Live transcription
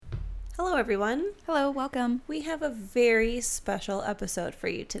Hello, everyone. Hello, welcome. We have a very special episode for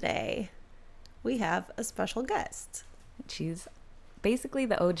you today. We have a special guest. She's basically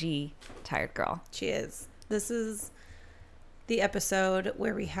the OG tired girl. She is. This is the episode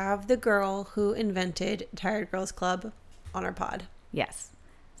where we have the girl who invented Tired Girls Club on our pod. Yes.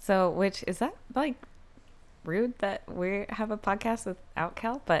 So, which is that like rude that we have a podcast without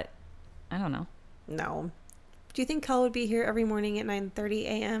Kel? But I don't know. No. Do you think Kel would be here every morning at 9:30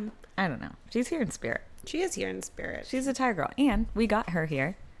 a.m.? I don't know. She's here in spirit. She is here in spirit. She's a tired girl. And we got her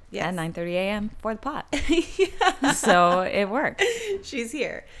here at 9:30 a.m. for the pod. Yeah. So it worked. She's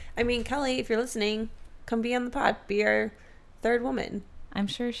here. I mean, Kelly, if you're listening, come be on the pod. Be our third woman. I'm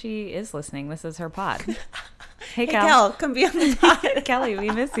sure she is listening. This is her pod. Hey, Kel, come be on the pod. Kelly, we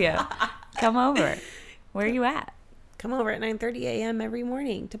miss you. Come over. Where are you at? Come over at 9:30 a.m. every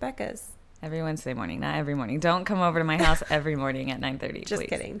morning to Becca's. Every Wednesday morning, not every morning. Don't come over to my house every morning at 9:30, Just please.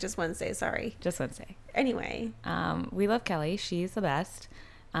 kidding. Just Wednesday. Sorry. Just Wednesday. Anyway. We love Kelly. She's the best.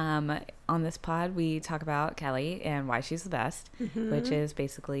 On this pod, we talk about Kelly and why she's the best, which is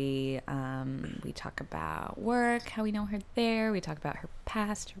basically we talk about work, how we know her there. We talk about her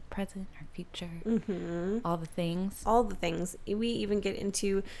past, her present, her future, all the things. All the things. We even get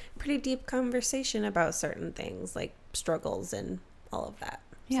into pretty deep conversation about certain things like struggles and all of that.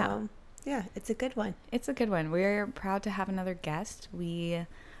 Yeah. So, yeah, it's a good one. It's a good one. We're proud to have another guest. We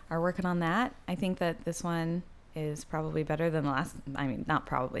are working on that. I think that this one is probably better than the last. I mean, not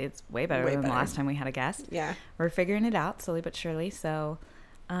probably. It's way better than the last time we had a guest. Yeah. We're figuring it out slowly but surely. So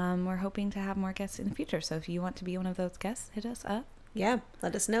we're hoping to have more guests in the future. So if you want to be one of those guests, hit us up. Yeah.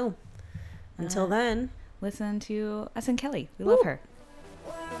 Let us know. Until then, listen to us and Kelly. We love her.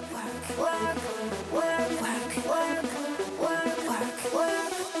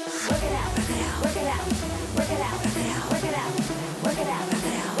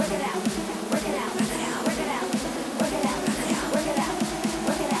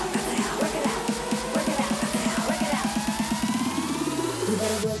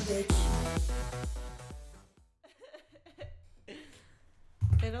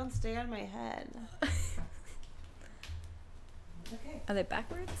 they don't stay on my head. Okay. Are they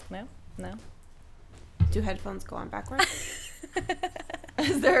backwards? No? Do headphones go on backwards?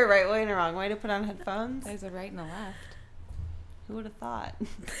 Is there a right way and a wrong way to put on headphones? There's a right and a left. Who would have thought?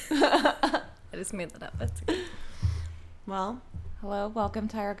 I just made that up. That's okay. Well, hello, welcome,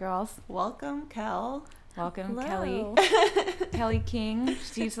 Tired Girls. welcome, Kel. Welcome, Hello. Kelly. Kelly King.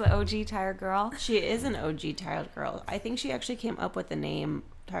 She's the OG Tired Girl. She is an OG Tired Girl. I think she actually came up with the name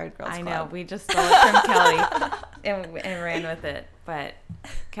Tired Girls Club. I know. We just stole it from Kelly and ran with it. But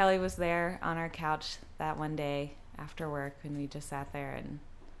Kelly was there on our couch that one day after work, and we just sat there and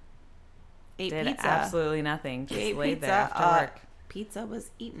did pizza. Absolutely nothing. Just Ate laid pizza. there after work. Pizza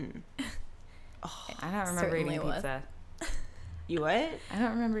was eaten. Oh, I don't remember certainly eating was. pizza. you what? I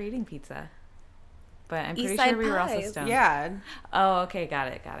don't remember eating pizza. But I'm pretty Eastside sure we were also pies. stoned. Yeah. Oh, okay. Got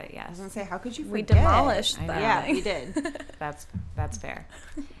it. I Yes. was going to say, how could you forget? We demolished I know. that. Yeah, we did. That's fair.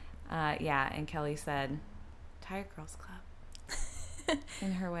 Yeah, and Kelly said, Tired Girls Club.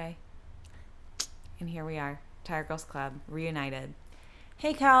 In her way. And here we are. Tired Girls Club. Reunited.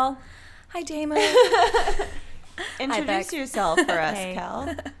 Hey, Kel. Hi, Damon. Introduce Bex. yourself for us, Hey.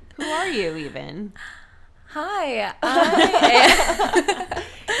 Kel. Who are you even? Hi.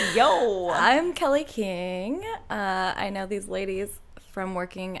 Yo. I'm Kelly King. I know these ladies from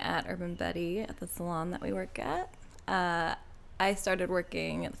working at Urban Betty at the salon that we work at. I started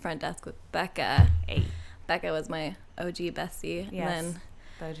working at the front desk with Becca. Hey. Becca was my OG bestie. Yes.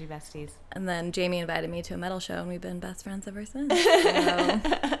 The OG besties. And then Jamie invited me to a metal show, and we've been best friends ever since. So,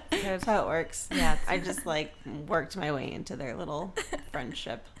 That's how it works. Yeah. I just worked my way into their little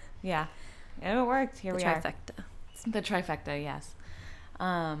friendship. Yeah. It worked. Here the we are. trifecta. The trifecta, yes.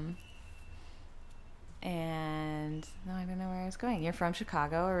 And no, I don't know where I was going. You're from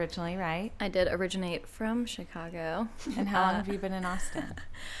Chicago originally, right? I did originate from Chicago. And how long have you been in Austin?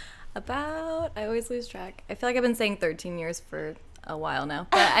 I always lose track. I feel like I've been saying 13 years for a while now,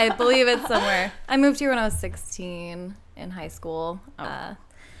 but I believe it's somewhere. I moved here when I was 16 in high school. Oh.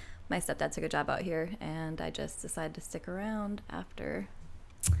 My stepdad took a job out here, and I just decided to stick around after.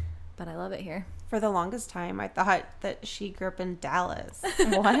 But I love it here. For the longest time, I thought that she grew up in Dallas.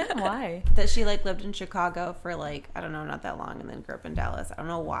 What? Why? That she lived in Chicago for I don't know, not that long, and then grew up in Dallas. I don't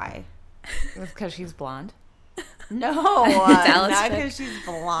know why. It was because she's blonde. No, Dallas not chick. because she's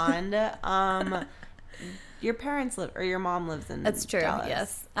blonde. Your parents live, or your mom lives in That's true. Dallas.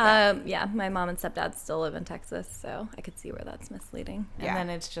 Yes. Yeah. My mom and stepdad still live in Texas, so I could see where that's misleading. And then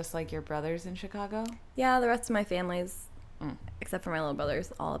it's just like your brothers in Chicago? Yeah, the rest of my family's Except for my little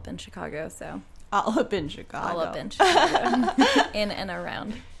brothers, all up in Chicago, so. All up in Chicago. All up in Chicago. In and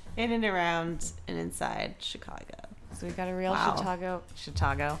around. In and around and inside Chicago. So we got a real Wow. Chicago.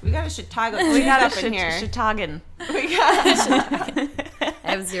 We got a Chicago. We got up a in here. Chicagoan. We got. I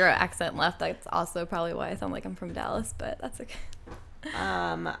have zero accent left. That's also probably why I sound like I'm from Dallas, but that's okay.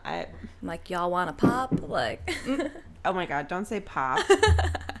 I'm like, y'all want to pop? Like, oh my God! Don't say pop.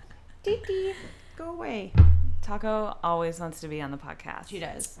 Dee. Go away. Taco always wants to be on the podcast. She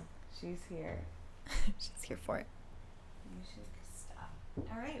does. She's here. she's here for it. You should stop.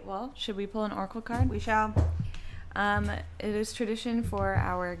 All right. Well, should we pull an oracle card? We shall. It is tradition for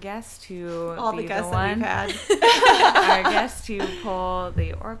our guest to All be the guests the one, that we've had. our guest to pull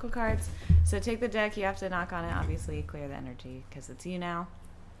the oracle cards. So take the deck. You have to knock on it. Obviously, clear the energy because it's you now.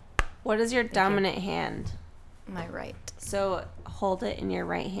 What is your dominant hand? My right. So hold it in your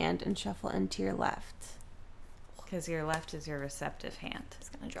right hand and shuffle into your left. Because your left is your receptive hand.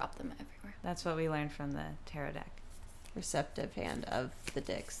 Just gonna drop them everywhere. That's what we learned from the tarot deck. Receptive hand of the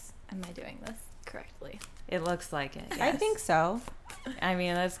dicks. Am I doing this correctly? It looks like it. I Yes. think so. I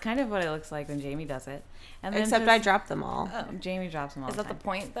mean, that's kind of what it looks like when Jamie does it. And then Except I dropped them all. Jamie drops them all. Is that the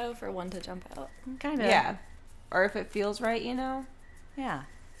point though for one to jump out? Kind of? Yeah. Or if it feels right, Yeah.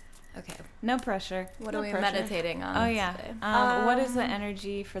 Okay. No pressure. What No are we pressure. meditating on? Oh yeah. Today? What is the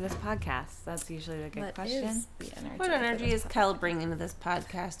energy for this podcast? That's usually a good What question. is the energy? What for energy this is Kel bringing to this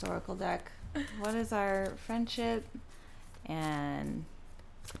podcast oracle deck? What is our friendship and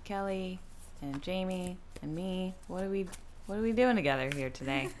Kelly and Jamie and me? What are we doing together here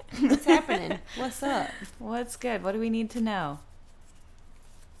today? What's happening? What's up? What's good? What do we need to know?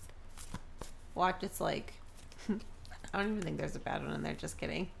 Watch, it's like... I don't even think there's a bad one in there. Just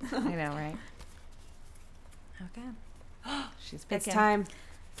kidding. I know, right? Okay. She's picking. It's time.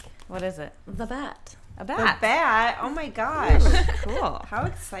 What is it? The bat. A The bat. bat. Oh my gosh. Cool. How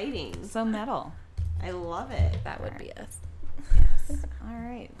exciting. So metal. I love it. That would be us. Yes. All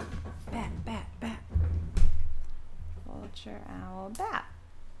right. Bat. Vulture, owl, bat.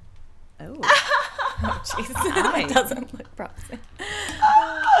 Oh. Oh, jeez. Nice. It doesn't look promising.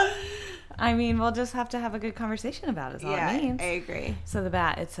 I mean, we'll just have to have a good conversation about it, is all Yeah, it means. I agree. So the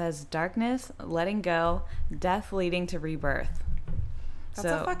bat, it says darkness, letting go, death leading to rebirth. That's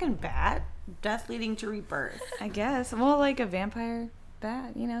a fucking bat. Death leading to rebirth. I guess. Well, like a vampire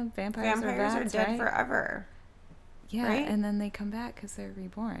bat, vampires are bats, dead right? forever. Yeah, right? and then they come back because they're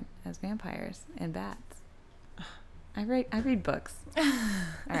reborn as vampires and bats. I read books. All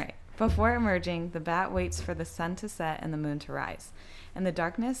right. Before emerging, the bat waits for the sun to set and the moon to rise. In the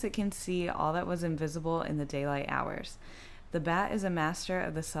darkness, it can see all that was invisible in the daylight hours. The bat is a master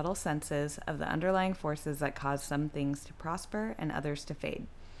of the subtle senses of the underlying forces that cause some things to prosper and others to fade.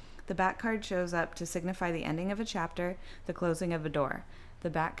 The bat card shows up to signify the ending of a chapter, the closing of a door. The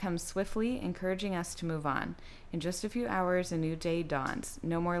bat comes swiftly, encouraging us to move on. In just a few hours, a new day dawns.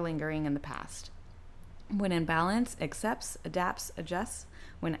 No more lingering in the past. When in balance, accepts, adapts, adjusts.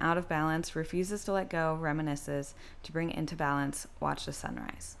 When out of balance, refuses to let go, reminisces. To bring into balance, watch the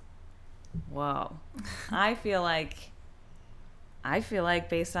sunrise. Whoa. I feel like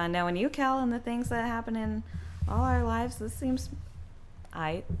based on knowing you, Cal, and the things that happen in all our lives, this seems...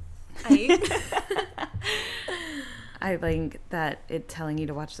 I think that it telling you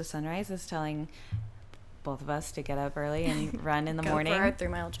to watch the sunrise is telling both of us to get up early and run in the morning. For our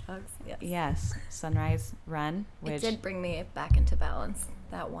 3-mile jogs. Yes. Yes, sunrise run. Which It did bring me back into balance.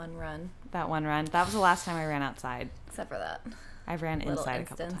 That one run. That was the last time I ran outside. Except for that. I ran Little inside a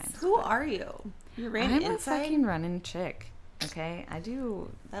couple instance. times. Who are you? You ran I'm inside? a fucking running chick. Okay, I do.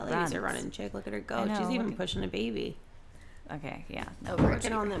 That lady's a running chick. Look at her go. I know, She's even look at- pushing a baby. Okay, yeah.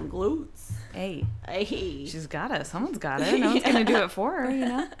 Working on them glutes. Hey, Hey. she's got it. Someone's got it. No one's gonna do it for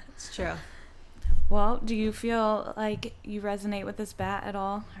her, It's true. Well, do you feel like you resonate with this bat at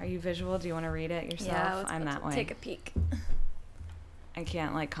all? Are you visual? Do you want to read it yourself? Yeah, I'm that way. Take a peek. I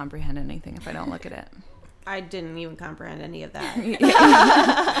can't comprehend anything if I don't look at it. I didn't even comprehend any of that.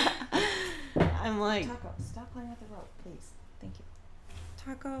 I'm like, Taco, stop playing with the rope, please. Thank you.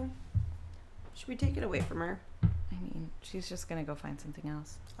 Taco, should we take it away from her? I mean, she's just gonna go find something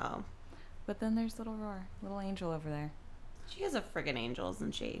else. Oh. But then there's little Roar, little angel over there. She is a friggin' angel,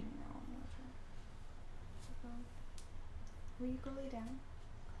 isn't she? Will you go lay down?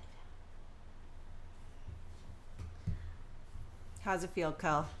 How's it feel,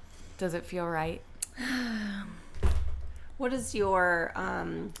 Kel? Does it feel right? What is your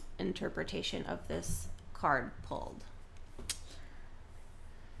interpretation of this card pulled?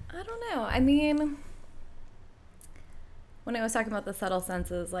 I don't know. I mean, when I was talking about the subtle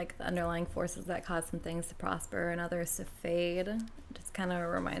senses, like the underlying forces that cause some things to prosper and others to fade, it just kind of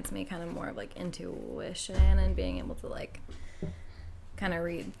reminds me kind of more of like intuition and being able to like kind of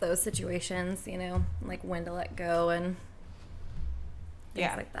read those situations, you know, like when to let go and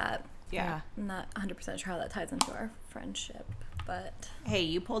things like that. Yeah. I'm not 100% sure how that ties into our friendship, but Hey,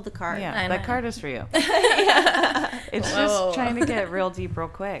 you pulled the card. Yeah, I that know. card is for you. It's Whoa. just trying to get real deep real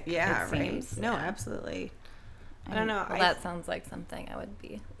quick. Yeah, it right. seems. No, absolutely. I don't know. Well, that sounds like something I would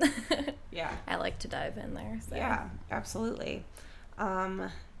be. Yeah. I like to dive in there. So. Yeah, absolutely.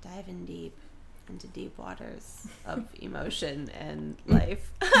 Diving deep into deep waters of emotion and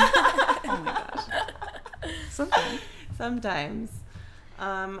life. Oh my gosh. Sometimes.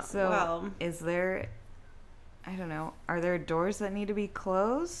 So, well, is there, I don't know, are there doors that need to be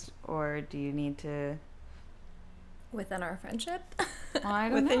closed, or do you need to? Within our friendship? Well, I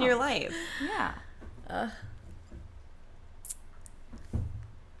don't within know. your life. Yeah.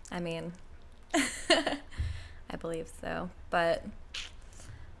 I mean, I believe so, but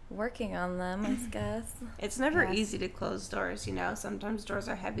working on them, I guess. It's never Yes. easy to close doors, you know. Sometimes doors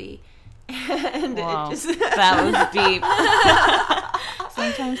are heavy. And Wow. it just That was deep.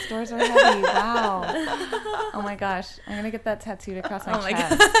 Sometimes doors are heavy. Wow. Oh my gosh. I'm going to get that tattooed across my Oh my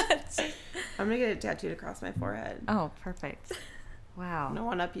chest. god. I'm gonna get it tattooed across my forehead. Oh, perfect. Wow. No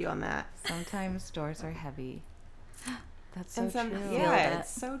one up you on that. Sometimes doors are heavy. That's so And some, true. yeah, that.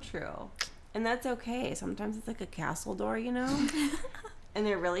 it's so true. And that's okay. Sometimes it's like a castle door, you know? And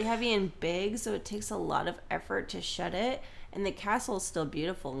they're really heavy and big, so it takes a lot of effort to shut it. And the castle is still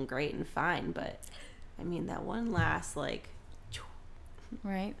beautiful and great and fine, but I mean, that one last, like,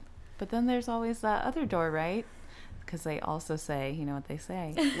 Right. But then there's always that other door, right? Because they also say, you know what they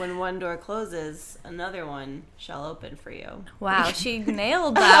say. when one door closes, another one shall open for you. Wow, she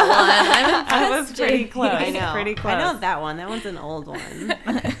nailed that one. I'm impressed. That was pretty Jamie. close. I know. Pretty close. I know that one. That one's an old one.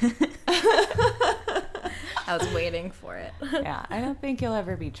 I was waiting for it. Yeah, I don't think you'll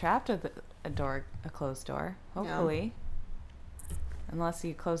ever be trapped with a closed door. Hopefully. Unless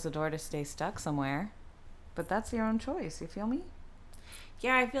you close the door to stay stuck somewhere. But that's your own choice. You feel me?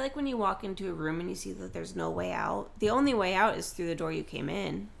 Yeah, I feel like when you walk into a room and you see that there's no way out, the only way out is through the door you came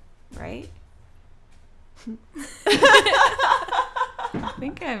in, right? I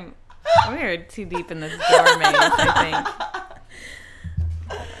think we're too deep in this door maze, I think.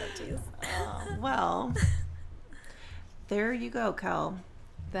 Oh, jeez. Well, there you go, Kel.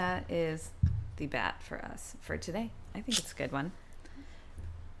 That is the bat for us for today. I think it's a good one.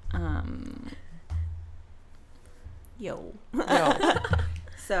 Yo. Yo.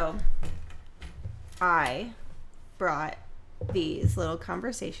 So, I brought these little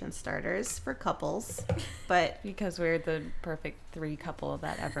conversation starters for couples, but Because we're the perfect 3 couple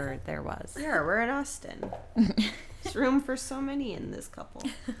that ever there was. yeah, we're in Austin. There's room for so many in this couple.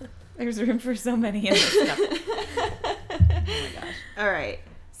 There's room for so many in this couple. Oh my gosh. All right.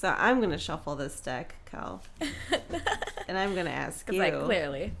 So I'm going to shuffle this deck, Kel. And I'm going to ask you. Because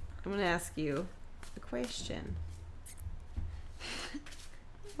clearly. I'm going to ask you a question.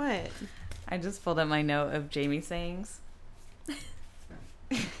 What? I just pulled up my note of Jamie sayings.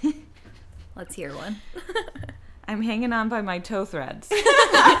 Let's hear one. I'm hanging on by my toe threads.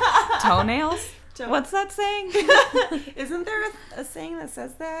 Toenails? What's that saying? Isn't there a saying that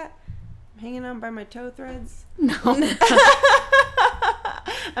says that? I'm hanging on by my toe threads. No.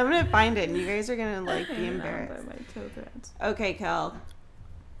 I'm going to find it, and you guys are going to, like, be Hanging on embarrassed. by my toe threads. Okay, Kel.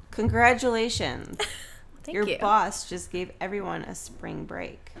 Congratulations. Thank Your you. boss just gave everyone a spring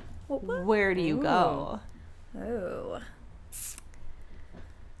break. What? Where do you go? Oh.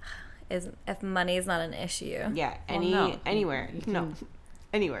 If money is not an issue. Yeah, no. anywhere. You No, can-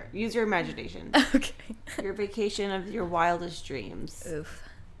 anywhere. Use your imagination. Okay. Your vacation of your wildest dreams. Oof.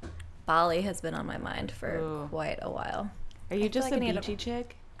 Bali has been on my mind for Ooh. quite a while. Are you I feel just like a I need beachy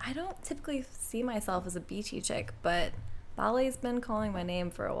chick? I don't typically see myself as a beachy chick, but Bali's been calling my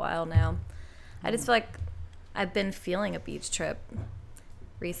name for a while now. I just feel like I've been feeling a beach trip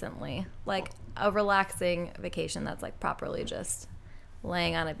recently. Like a relaxing vacation that's like properly just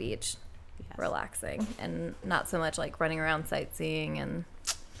laying on a beach, Yes. relaxing, and not so much like running around sightseeing and,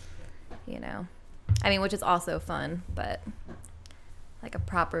 you know, I mean, which is also fun, but like a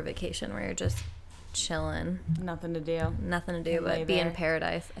proper vacation where you're just chilling, Nothing to do. nothing to do And lay but be in there.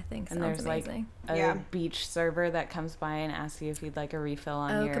 paradise. I think And sounds there's like amazing. a Yeah. beach server that comes by and asks you if you'd like a refill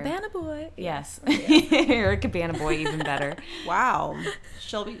on Oh, your... Cabana Boy. Yes. You're a cabana boy, even better. Wow.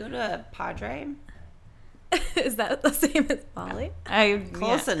 Shall we go to Padre? Is that the same as Bali?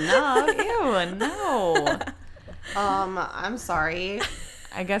 Close enough. Ew, no. I'm sorry.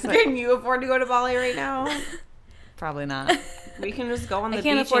 I guess Can you afford to go to Bali right now? Probably not. We can just go on the beach. I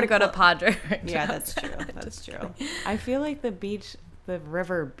can't afford to go to Padre. Yeah, that's true. That's true. I feel like the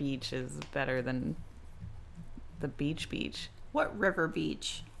river beach is better than the beach. What river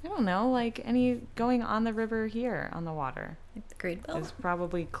beach? I don't know, like any going on the river here on the water Like the Greenville. is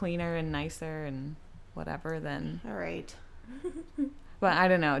probably cleaner and nicer and whatever than. All right. But I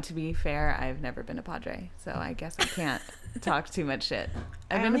don't know. To be fair, I've never been to Padre, so I guess I can't talk too much shit.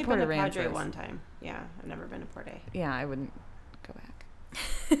 I've only been to Padre Ranchos one time. Yeah, I've never been to Padre. Yeah, I wouldn't go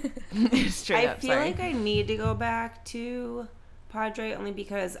back. Straight up, I feel sorry. like I need to go back to Padre only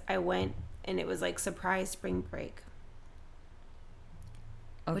because I went and it was like surprise spring break.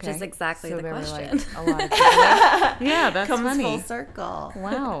 Which is exactly the there question. Were like a lot of people there. Yeah, that's Comes funny. full circle.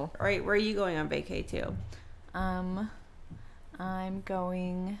 Wow. All right, where are you going on vacay to? I'm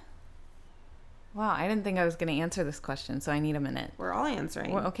going. Wow, I didn't think I was going to answer this question, so I need a minute. We're all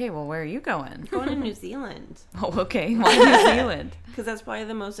answering. Well, okay, well, where are you going? Going to New Zealand. Oh, okay. Why New Zealand? Because that's probably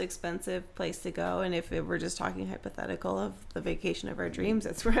the most expensive place to go. And if we're just talking hypothetical of the vacation of our dreams,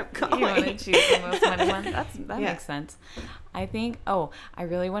 that's where I'm going. You want to choose the most money one? That Yeah. makes sense. I think, I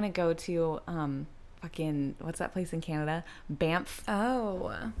really want to go to, fucking, what's that place in Canada? Banff.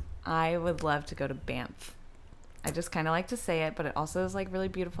 Oh. I would love to go to Banff. I just kind of like to say it, but it also is like really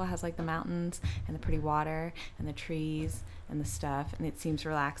beautiful. It has like the mountains and the pretty water and the trees and the stuff, and it seems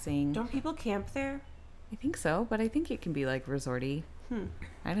relaxing. Don't people camp there? I think so, but I think it can be like resorty.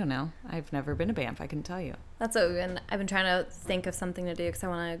 I don't know. I've never been to Banff. I can tell you. That's what I've been trying to think of something to do because I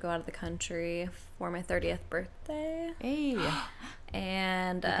want to go out of the country for my 30th birthday. Hey,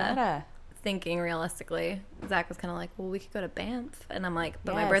 And gotta. thinking realistically, Zach was kind of like, well, we could go to Banff. And I'm like,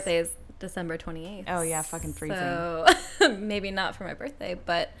 but my Yes. birthday is December 28th. Oh, yeah, fucking freezing. So maybe not for my birthday,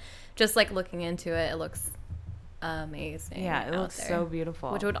 but just like looking into it, it looks amazing. Yeah, it out looks there. so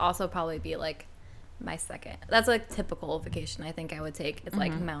beautiful. Which would also probably be like my second. That's like typical vacation I think I would take. It's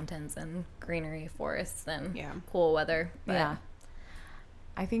like mountains and greenery, forests, and cool weather. But Yeah.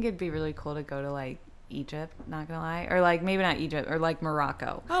 I think it'd be really cool to go to like Egypt, not gonna lie. Or like maybe not Egypt, or like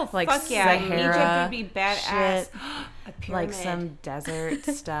Morocco. Oh, like fuck yeah. Sahara Egypt would be badass. shit, A pyramid. like some desert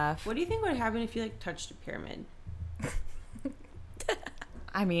stuff. What do you think would happen if you like touched a pyramid?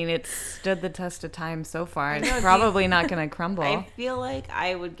 I mean, it's stood the test of time so far. I It's know, probably not gonna crumble. I feel like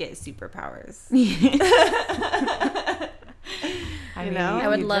I would get superpowers. I you know? I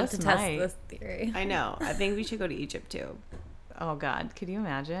would you love just to test might. this theory. I know. I think we should go to Egypt too. Oh God, could you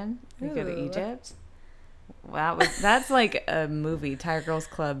imagine? We go to Ooh. Egypt. That's like a movie, Tiger Girls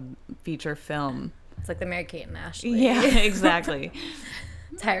Club feature film. It's like the Mary Kate and Ashley. Yeah, exactly.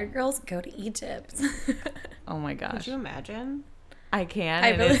 Tired girls go to Egypt. Oh my Could gosh, you imagine? I can, I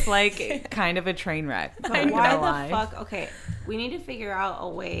and really- it's like kind of a train wreck. But Not why gonna the lie. fuck? Okay, we need to figure out a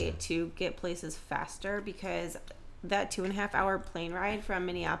way to get places faster because that 2.5 hour plane ride from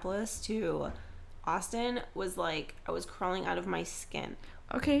Minneapolis to Austin was like I was crawling out of my skin.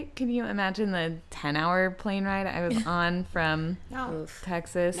 Okay, can you imagine the 10-hour plane ride I was on from No. Oof.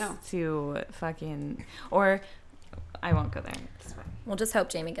 Texas No. to fucking, or I won't go there. It's fine. We'll just hope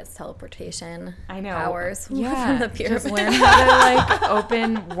Jamie gets teleportation I know. powers Yeah, from the just pyramid. learn how to like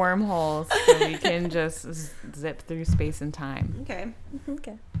open wormholes so we can just zip through space and time. Okay.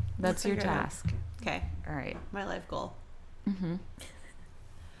 Okay. That's your figure it out. task. Okay. All right. My life goal. I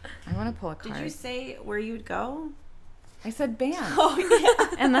want to pull a card. Did you say where you would go? I said bam. Oh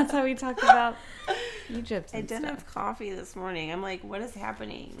yeah. And that's how we talked about Egypt I and didn't stuff. have coffee this morning. I'm like, what is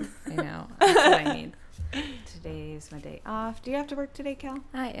happening? I know. That's what I need. Today's my day off. Do you have to work today, Cal?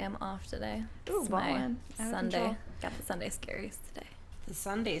 I am off today. Ooh, It's my ballin'. Out of Sunday. control. Got the Sunday scaries today. The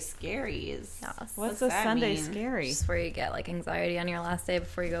Sunday scaries. Yes. What's that a Sunday mean? scary? Just where you get like anxiety on your last day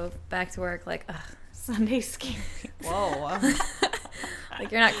before you go back to work. Like, ugh. Sunday scary. Whoa. Like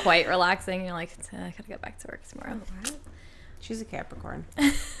you're not quite relaxing. You're like, I gotta get back to work tomorrow. She's a Capricorn.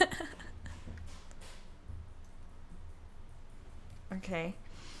 Okay.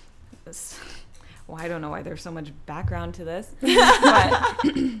 Well, I don't know why there's so much background to this. But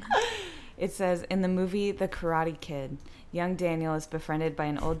it says, in the movie The Karate Kid, young Daniel is befriended by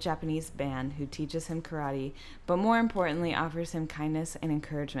an old Japanese man who teaches him karate, but more importantly offers him kindness and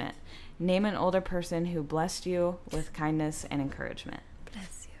encouragement. Name an older person who blessed you with kindness and encouragement.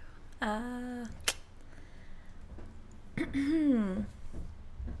 Bless you.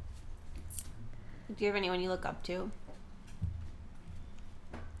 Do you have anyone you look up to?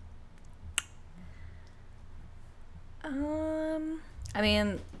 I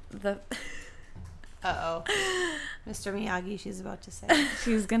mean, Uh-oh. Mr. Miyagi, she's about to say.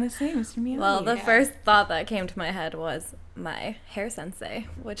 She's going to say Mr. Miyagi. Well, the first thought that came to my head was my hair sensei,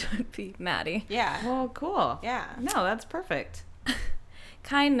 which would be Maddie. Yeah. Well, cool. Yeah. No, that's perfect.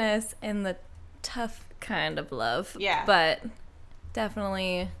 Kindness in the tough kind of love. Yeah. But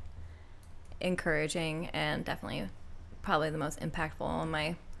definitely encouraging and definitely probably the most impactful in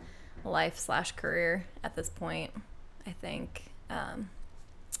my life/career at this point, I think.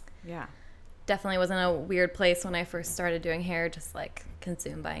 Yeah. Definitely was in a weird place when I first started doing hair, just like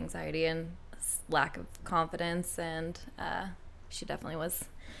consumed by anxiety and lack of confidence. And she definitely was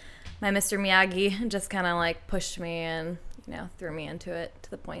my Mr. Miyagi, just kind of like pushed me and, threw me into it to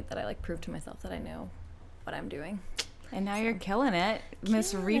the point that I like proved to myself that I know what I'm doing. And now you're killing it.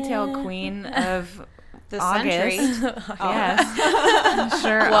 Miss Retail Queen of The August. century. Yes.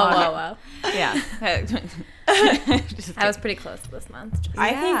 Sure. Whoa. Yeah. I was pretty close this month. Just,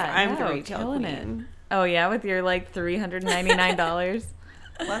 I think I'm the no, retail killing queen. it. Oh, yeah, with your like $399.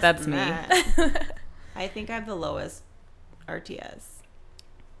 Less That's than me. that. I think I have the lowest RTS.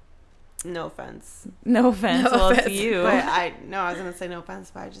 No offense. No offense. No Well, offense. it's you. But I was going to say no offense,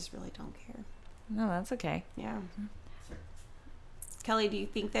 but I just really don't care. No, that's okay. Yeah. Kelly, do you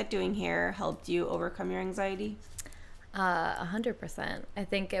think that doing hair helped you overcome your anxiety? 100%. I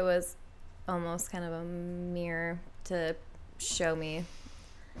think it was almost kind of a mirror to show me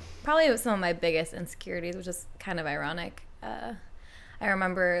probably some of my biggest insecurities, which is kind of ironic. I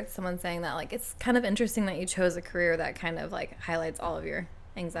remember someone saying that, like, it's kind of interesting that you chose a career that kind of, like, highlights all of your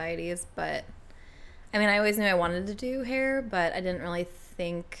anxieties. But, I mean, I always knew I wanted to do hair, but I didn't really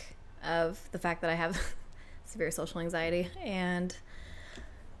think of the fact that I have severe social anxiety. And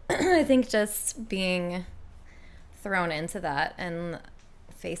I think just being thrown into that and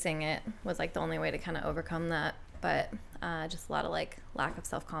facing it was like the only way to kind of overcome that. But just a lot of like lack of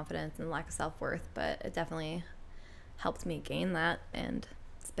self-confidence and lack of self-worth, but it definitely helped me gain that. And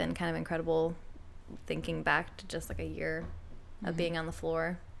it's been kind of incredible thinking back to just like a year of being on the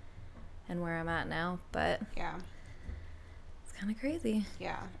floor and where I'm at now. But Yeah. it's kind of crazy.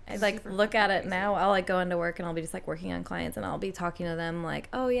 Yeah. I like look at it now. I'll like go into work and I'll be just like working on clients and I'll be talking to them like,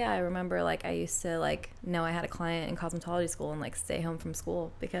 oh yeah, I remember like I used to like know I had a client in cosmetology school and like stay home from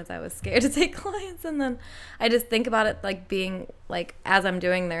school because I was scared to take clients. And then I just think about it like being like as I'm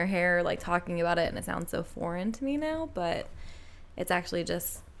doing their hair, like talking about it, and it sounds so foreign to me now, but it's actually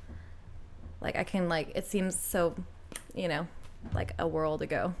just like I can like it seems so, like a world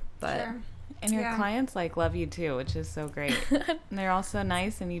ago, but. Sure. And your Yeah. clients like love you too, which is so great. And they're all so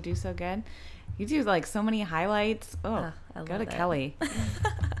nice and you do so good. You do like so many highlights. Oh, I go love to it. Kelly.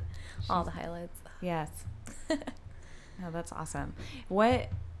 All the highlights. Yes. Oh, that's awesome.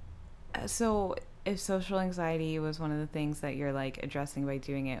 So if social anxiety was one of the things that you're like addressing by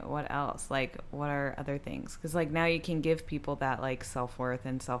doing it, what else? Like, what are other things? Because like now you can give people that like self-worth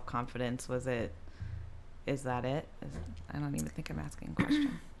and self-confidence. Is that it? I don't even think I'm asking a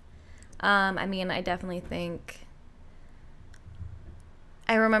question. I mean, I definitely think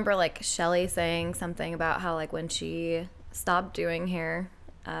I remember like Shelly saying something about how like when she stopped doing hair,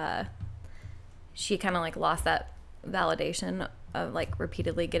 she kind of like lost that validation of like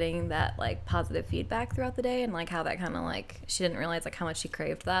repeatedly getting that like positive feedback throughout the day, and like how that kind of like she didn't realize like how much she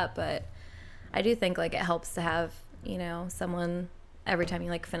craved that. But I do think like it helps to have someone every time you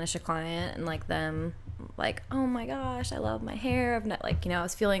like finish a client and like them like, oh my gosh, I love my hair. I've not like I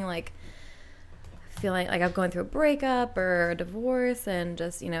was feeling like I'm going through a breakup or a divorce, and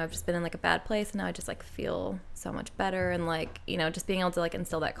just I've just been in like a bad place, and now I just like feel so much better. And like just being able to like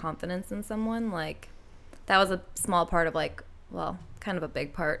instill that confidence in someone, like that was a small part of like, well, kind of a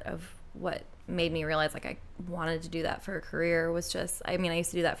big part of what made me realize like I wanted to do that for a career. Was just, I mean, I used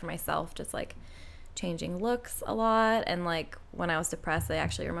to do that for myself, just like changing looks a lot. And like when I was depressed, I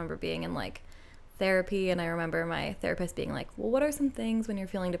actually remember being in like therapy, and I remember my therapist being like, well, what are some things when you're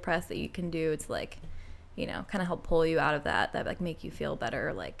feeling depressed that you can do to like kind of help pull you out of that like make you feel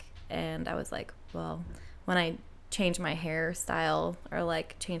better, like. And I was like, well, when I change my hairstyle or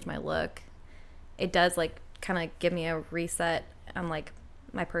like change my look, it does like kind of give me a reset on like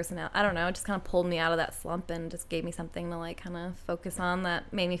my personality. I don't know, it just kind of pulled me out of that slump and just gave me something to like kind of focus on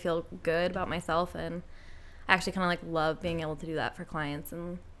that made me feel good about myself. And I actually kind of like love being able to do that for clients,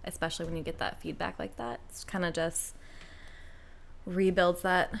 and especially when you get that feedback like that, it's kind of just rebuilds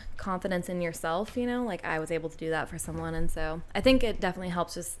that confidence in yourself, like I was able to do that for someone. And so I think it definitely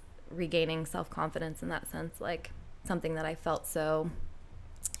helps just regaining self-confidence in that sense. Like something that I felt so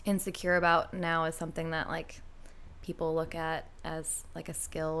insecure about now is something that like people look at as like a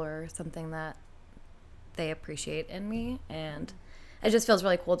skill or something that they appreciate in me. And it just feels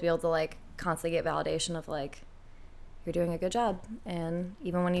really cool to be able to like constantly get validation of like, you're doing a good job. And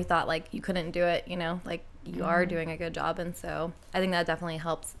even when you thought like you couldn't do it, you know, like you are doing a good job. And so I think that definitely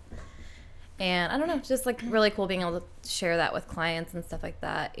helps. And I don't know, just like really cool being able to share that with clients and stuff like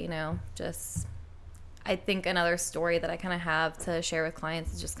that, you know, just I think another story that I kind of have to share with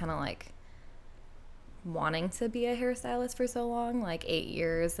clients is just kind of like wanting to be a hairstylist for so long, like 8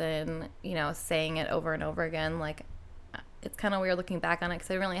 years, and, you know, saying it over and over again. Like, it's kind of weird looking back on it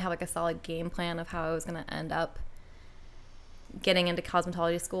because I didn't really have like a solid game plan of how I was going to end up getting into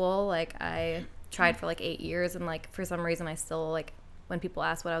cosmetology school. Like, I tried for like 8 years, and like for some reason I still like, when people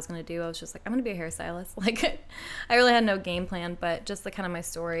asked what I was going to do, I was just like, I'm going to be a hairstylist. Like, I really had no game plan, but just the kind of my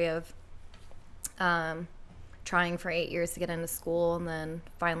story of trying for 8 years to get into school, and then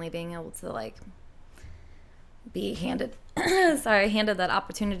finally being able to like be handed that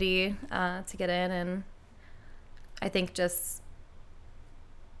opportunity to get in. And I think just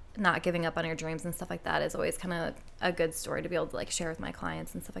not giving up on your dreams and stuff like that is always kind of a good story to be able to like share with my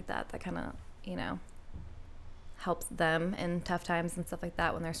clients and stuff like that. That kind of, you know, helps them in tough times and stuff like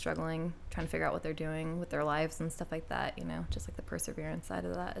that when they're struggling, trying to figure out what they're doing with their lives and stuff like that. You know, just like the perseverance side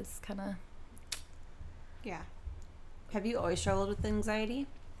of that is kind of. Yeah. Have you always struggled with anxiety?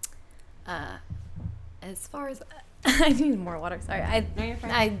 As far as I need more water. Sorry. No, you're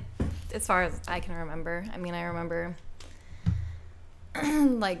fine. As far as I can remember. I mean, I remember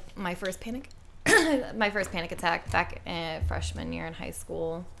like my first panic attack back in freshman year in high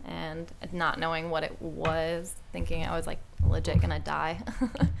school, and not knowing what it was, thinking I was like legit gonna die.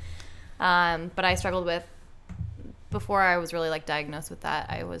 But I struggled with, before I was really like diagnosed with that,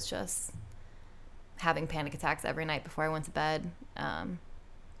 I was just having panic attacks every night before I went to bed,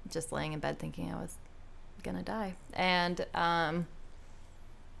 just laying in bed thinking I was gonna die. And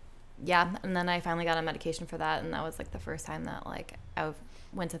yeah, and then I finally got on medication for that, and that was like the first time that like I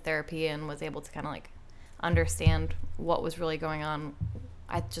went to therapy and was able to kind of like understand what was really going on.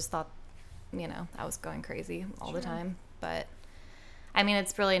 I just thought, you know, I was going crazy all the time. But I mean,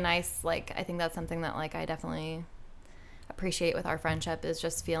 it's really nice. Like, I think that's something that like I definitely appreciate with our friendship, is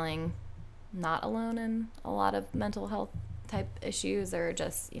just feeling not alone in a lot of mental health type issues, or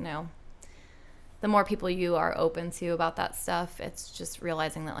just, you know, the more people you are open to about that stuff, it's just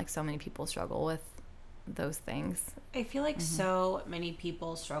realizing that like so many people struggle with those things. I feel like so many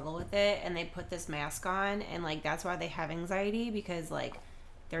people struggle with it, and they put this mask on, and like that's why they have anxiety, because like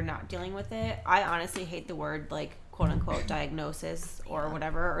they're not dealing with it. I honestly hate the word like quote unquote diagnosis or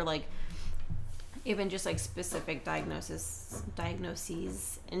whatever, or like even just like specific diagnoses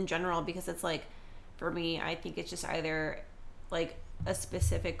in general, because it's like, for me, I think it's just either like a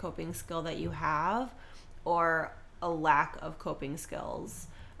specific coping skill that you have or a lack of coping skills.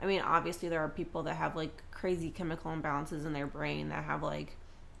 I mean, obviously there are people that have like crazy chemical imbalances in their brain that have like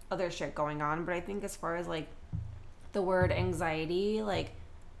other shit going on, but I think as far as like the word anxiety, like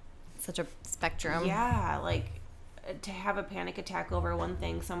Such a spectrum. yeah, like to have a panic attack over one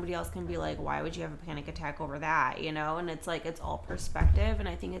thing, somebody else can be like, why would you have a panic attack over that, you know? And it's like, it's all perspective, and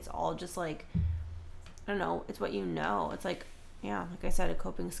I think it's all just like, I don't know, it's what you know. It's like, yeah, like I said, a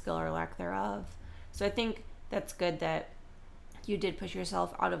coping skill or lack thereof. So I think that's good that you did push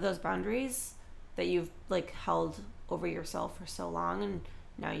yourself out of those boundaries that you've like held over yourself for so long, and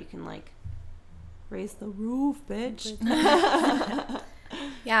now you can like raise the roof, bitch.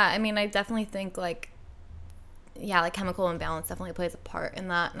 Yeah, I mean, I definitely think like, yeah, like chemical imbalance definitely plays a part in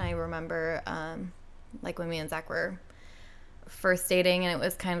that. And I remember like when me and Zach were first dating, and it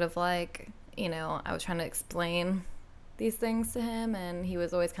was kind of like, you know, I was trying to explain these things to him, and he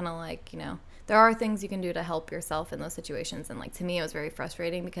was always kind of like, you know, there are things you can do to help yourself in those situations. And like, to me, it was very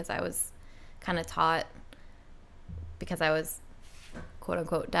frustrating because I was kind of taught, because I was quote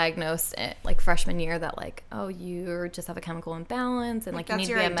unquote diagnosed at like freshman year, that like, oh, you just have a chemical imbalance, and like you need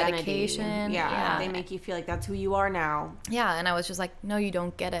to be on medication. Yeah, they make you feel like that's who you are now. Yeah, and I was just like, no, you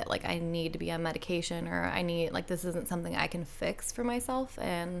don't get it. Like, I need to be on medication, or I need, like, this isn't something I can fix for myself.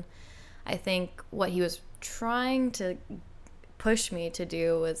 And I think what he was trying to push me to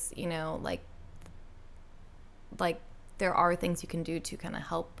do was, you know, like there are things you can do to kind of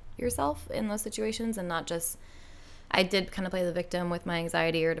help yourself in those situations, and not just, I did kind of play the victim with my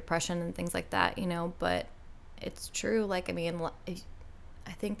anxiety or depression and things like that, you know, but it's true. Like, I mean,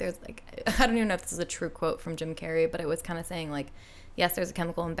 I think there's like, I don't even know if this is a true quote from Jim Carrey, but it was kind of saying like, yes, there's a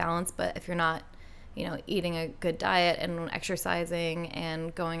chemical imbalance, but if you're not, you know, eating a good diet and exercising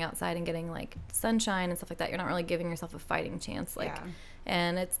and going outside and getting like sunshine and stuff like that, you're not really giving yourself a fighting chance. Like,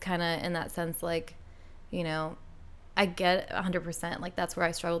 and it's kind of in that sense, like, you know, I get 100%. Like, that's where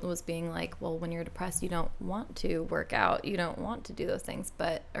I struggled, was being like, well, when you're depressed, you don't want to work out. You don't want to do those things,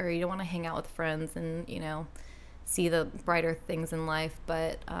 or you don't want to hang out with friends and, see the brighter things in life.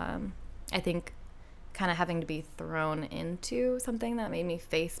 But I think kind of having to be thrown into something that made me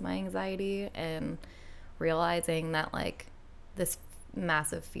face my anxiety and realizing that, like, this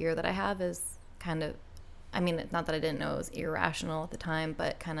massive fear that I have is kind of, I mean, it's not that I didn't know it was irrational at the time,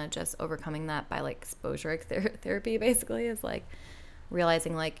 but kind of just overcoming that by, like, exposure therapy, basically, is, like,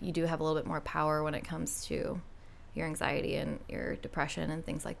 realizing, like, you do have a little bit more power when it comes to your anxiety and your depression and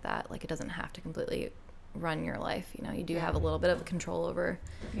things like that. Like, it doesn't have to completely run your life. You do have a little bit of control over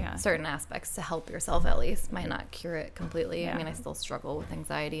certain aspects to help yourself, at least. Might not cure it completely. I mean, I still struggle with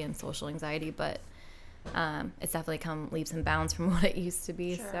anxiety and social anxiety, but it's definitely come leaps and bounds from what it used to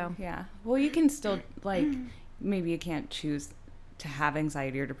be. Sure. So Yeah. Well, you can still, like, maybe you can't choose to have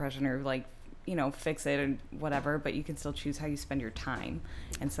anxiety or depression or, like, fix it and whatever, but you can still choose how you spend your time.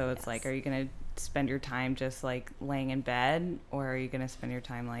 And so it's like, are you going to spend your time just, like, laying in bed, or are you going to spend your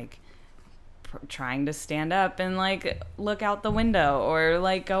time, like, trying to stand up and, like, look out the window, or,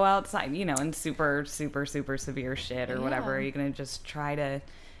 like, go outside, and super, super, super severe shit or whatever? Are you going to just try to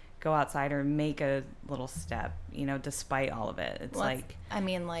go outside or make a little step, despite all of it? It's like, I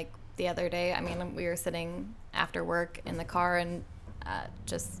mean, like, the other day, we were sitting after work in the car and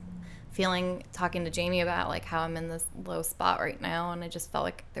just talking to Jamie about, like, how I'm in this low spot right now, and I just felt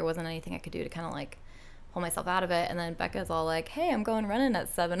like there wasn't anything I could do to kind of, like, pull myself out of it. And then Becca's all like, hey, I'm going running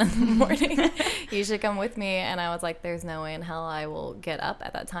at 7 in the morning. You should come with me. And I was like, there's no way in hell I will get up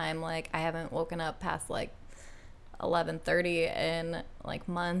at that time. Like, I haven't woken up past, like, 11:30 in, like,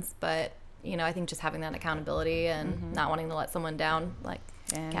 months. But I think just having that accountability and not wanting to let someone down, like,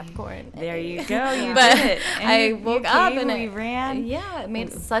 Capricorn. There you go. You but did it. And I woke up and we ran. Yeah, it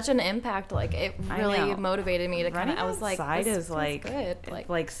made such an impact. Like, it really motivated me to kind of. I was like, this is like good.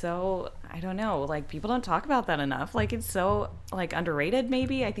 Like, so, I don't know. Like, people don't talk about that enough. Like, it's so, like, underrated.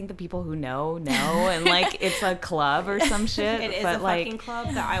 Maybe I think the people who know, and, like, it's a club or some shit. It is but, a like, fucking club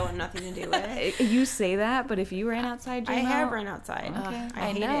that I want nothing to do with. You say that, but if you ran outside, I have run outside. Okay.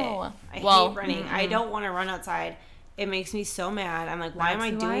 I hate know. it. I hate running. I don't want to run outside. It makes me so mad. I'm like, why am I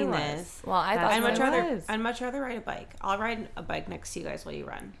doing this? Well, I'd much rather ride a bike. I'll ride a bike next to you guys while you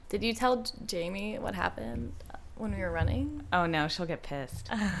run. Did you tell Jamie what happened when we were running? Oh no, she'll get pissed.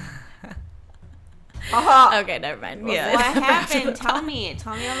 Okay, never mind. Yeah. What happened? Tell me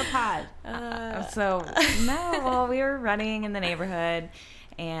on the pod. Well, we were running in the neighborhood,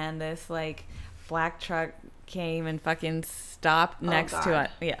 and this, like, black truck came and fucking stopped next to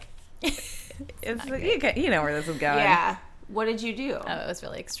us. Yeah. You know where this is going. Yeah. What did you do? Oh, it was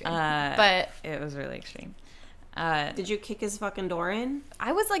really extreme. But it was really extreme. Did you kick his fucking door in?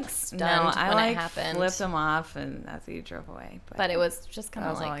 I was, like, stunned when it happened. Flipped him off, and as he drove away. But it was just kind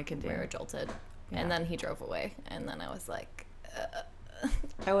of like all I could do. We were jolted. Yeah. And then he drove away, and then I was like,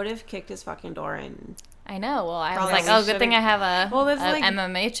 I would have kicked his fucking door in. I know. Well, I was like, oh, good thing I have a like,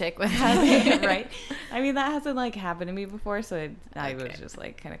 MMA chick with me. Right? I mean, that hasn't, like, happened to me before, so I was just,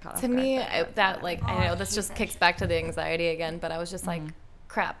 like, kind of caught off guard. To me, I know this just kicks back to the anxiety again, but I was just like,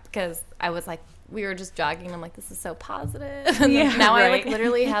 crap, because I was like, we were just jogging. I'm like, this is so positive. And now I, like,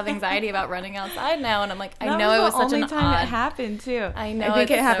 literally have anxiety about running outside now, and I'm like, I know it was such an odd. The only time it happened too. I know. I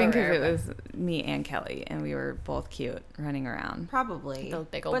think it happened because it was me and Kelly, and we were both cute running around. Probably. Those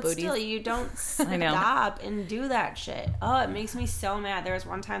big old but booties. Still, you don't stop and do that shit. Oh, it makes me so mad. There was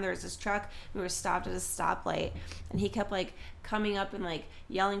one time there was this truck. We were stopped at a stoplight, and he kept, like, coming up and, like,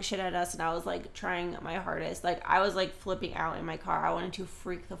 yelling shit at us, and I was, like, trying my hardest. Like, I was, like, flipping out in my car. I wanted to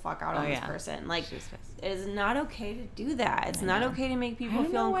freak the fuck out on this person. Like, it is not okay to do that. It's not okay to make people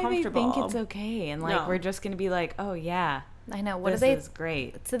feel uncomfortable. I don't know why they think it's okay, and, like, we're just gonna be like, oh yeah, I know. This is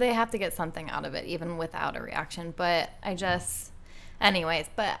great. So they have to get something out of it, even without a reaction. But I just, anyways,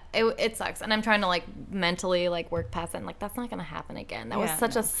 but it sucks, and I'm trying to, like, mentally, like, work past it. And, like, that's not gonna happen again. That was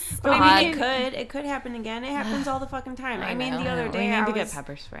such a. But I mean, it could happen again. It happens all the fucking time. I mean, the other day we need to get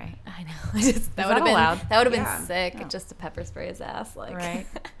pepper spray. I know. That would have been sick. No. Just to pepper spray his ass, like. Right.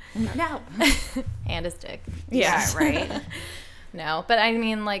 No. And his dick. Yeah. Right. No, but I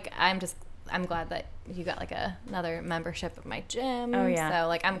mean, like, I'm glad that you got, like, another membership at my gym. Oh yeah. So,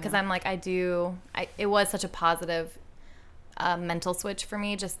 like, I'm like, it was such a positive mental switch for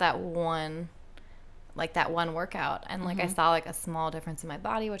me, just that one workout, and, like, I saw, like, a small difference in my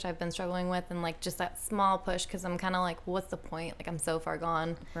body, which I've been struggling with, and, like, just that small push, because I'm kind of like, what's the point? Like, I'm so far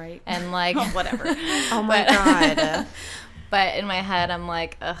gone, right? And, like, whatever. Oh my god. But in my head, I'm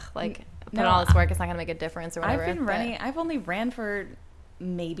like, ugh, like, put all this work, it's not gonna make a difference or whatever. I've been running. I've only ran for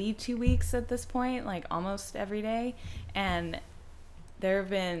maybe 2 weeks at this point, like almost every day. And there have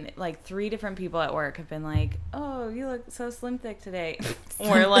been like 3 different people at work have been like, oh, you look so slim thick today.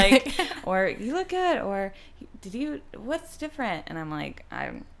 Or like, or you look good. Or what's different? And I'm like,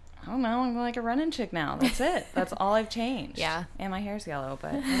 I don't know. I'm like a running chick now. That's it. That's all I've changed. Yeah. And my hair's yellow,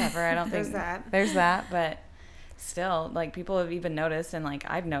 but whatever. I don't think There's that. But still, like, people have even noticed, and like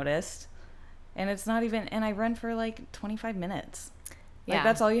I've noticed, and it's not even, and I run for like 25 minutes. Like,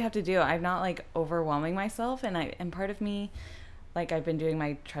 that's all you have to do. I'm not like overwhelming myself. And part of me, like, I've been doing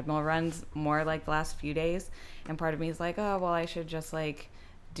my treadmill runs more like the last few days, and part of me is like, oh, well, I should just like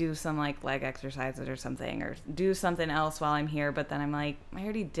do some like leg exercises or something, or do something else while I'm here. But then I'm like, I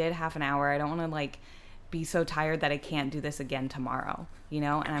already did half an hour. I don't want to like be so tired that I can't do this again tomorrow, you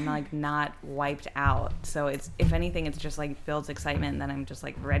know? And I'm like not wiped out. So it's, if anything, it's just like builds excitement, and then I'm just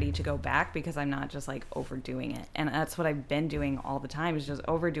like ready to go back because I'm not just like overdoing it. And that's what I've been doing all the time, is just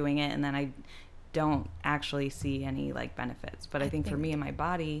overdoing it, and then I don't actually see any like benefits. But I think for me and my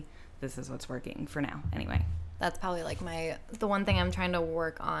body, this is what's working for now anyway. That's probably like the one thing I'm trying to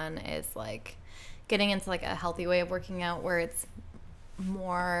work on is like getting into like a healthy way of working out where it's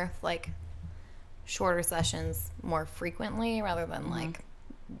more like shorter sessions more frequently, rather than like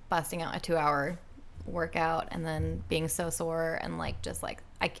busting out a 2-hour workout and then being so sore and like just like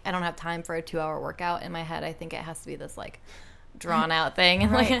I don't have time for a 2-hour workout. In my head, I think it has to be this like drawn out thing.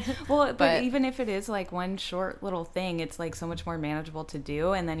 Right. Well, but even if it is like one short little thing, it's like so much more manageable to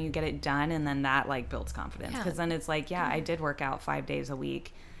do, and then you get it done, and then that like builds confidence, because then it's like, I did work out 5 days a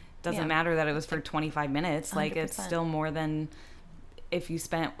week. Doesn't matter that it was for 25 minutes. 100%. Like, it's still more than if you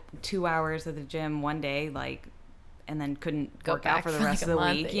spent 2 hours at the gym one day, like, and then couldn't work out for the rest of the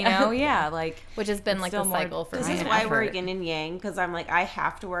week, you know? Yeah, like, which has been like the cycle for me. This is why we're yin and yang, because I'm like, I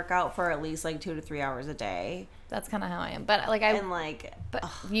have to work out for at least like 2 to 3 hours a day. That's kind of how I am, but like but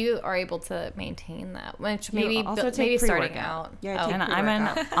you are able to maintain that, which maybe starting out. Yeah, and I'm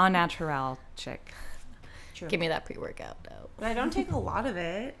an au natural chick. True. Give me that pre-workout though. But I don't take a lot of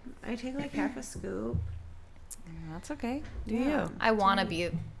it. I take like half a scoop. That's okay. Do you? I want to be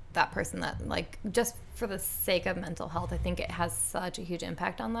that person that, like, just for the sake of mental health, I think it has such a huge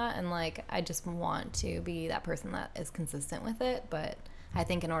impact on that, and like I just want to be that person that is consistent with it. But I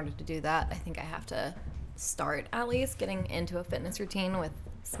think in order to do that, I think I have to start at least getting into a fitness routine with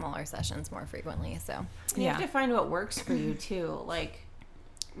smaller sessions more frequently. So you have to find what works for you too. Like,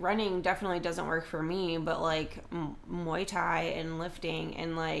 running definitely doesn't work for me, but like Muay Thai and lifting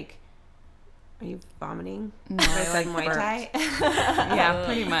and like, are you vomiting? No, I said Muay Thai. Yeah,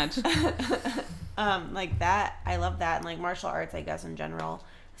 pretty much. Like that, I love that, and like martial arts, I guess, in general,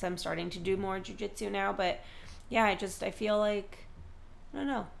 because I'm starting to do more jiu-jitsu now. But yeah, I feel like, I don't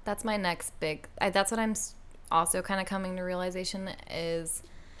know. That's my next big. That's what I'm also kind of coming to realization is,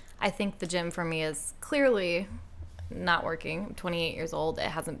 I think the gym for me is clearly not working. I'm 28 years old. It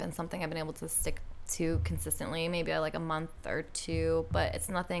hasn't been something I've been able to stick to consistently. Maybe like a month or 2, but it's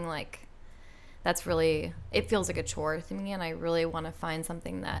nothing like that's really. It feels like a chore to me, and I really want to find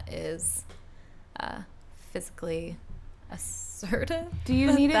something that is physically assertive. Do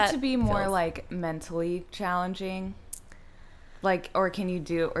you need it to be more like mentally challenging? Like, or do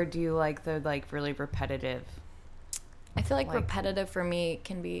you like the like really repetitive? I feel like repetitive for me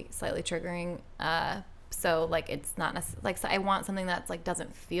can be slightly triggering. So like it's not like, so I want something that's like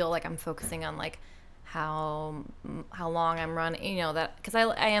doesn't feel like I'm focusing on like how long I'm running, you know, that, because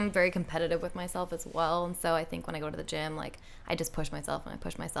I am very competitive with myself as well. And so I think when I go to the gym, like I just push myself, and I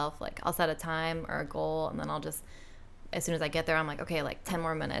push myself, like I'll set a time or a goal, and then I'll just, as soon as I get there, I'm like, okay, like 10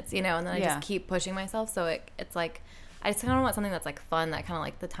 more minutes, you know, and then I just keep pushing myself. So it's like, I just kind of want something that's like fun, that kind of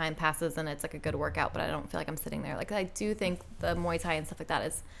like the time passes and it's like a good workout, but I don't feel like I'm sitting there. Like, I do think the Muay Thai and stuff like that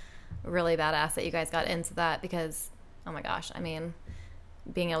is really badass that you guys got into that, because, oh my gosh, I mean,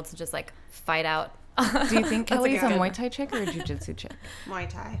 being able to just like fight out. Do you think Kellie's a Muay Thai chick or a jiu-jitsu chick? Muay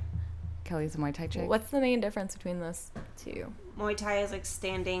Thai. Kellie's a Muay Thai chick. What's the main difference between those two? Muay Thai is like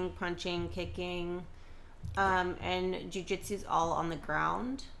standing, punching, kicking, and jiu-jitsu is all on the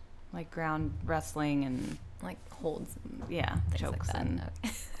ground. Like ground wrestling and like holds, chokes like and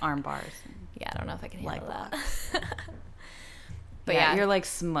arm bars. Yeah, I don't know if I can handle that. But you're like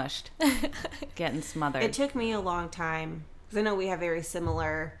smushed, getting smothered. It took me a long time, because I know we have very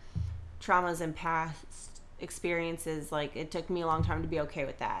similar traumas and past experiences. Like, it took me a long time to be okay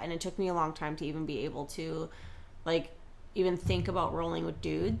with that, and it took me a long time to even be able to like even think about rolling with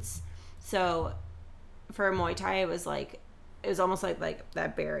dudes. So for Muay Thai, it was almost like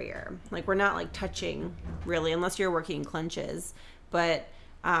that barrier. Like, we're not like touching really, unless you're working clinches. But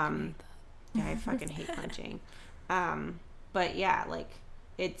I fucking hate clinching. But yeah, like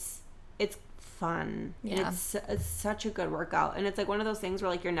it's fun. Yeah. It's such a good workout. And it's like one of those things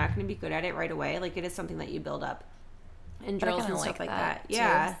where like you're not going to be good at it right away. Like it is something that you build up in drills and stuff like that.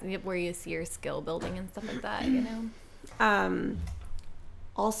 Yeah. Where you see your skill building and stuff like that, you know?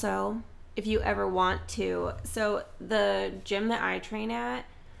 Also, if you ever want to, so the gym that I train at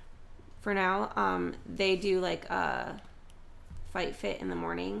for now, they do like a fight fit in the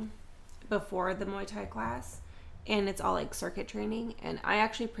morning before the Muay Thai class, and it's all like circuit training, and I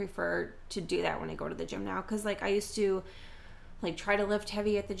actually prefer to do that when I go to the gym now, because like I used to like try to lift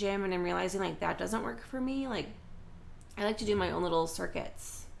heavy at the gym, and I'm realizing like that doesn't work for me. Like I like to do my own little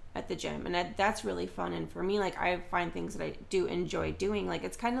circuits at the gym, and that's really fun. And for me, like I find things that I do enjoy doing. Like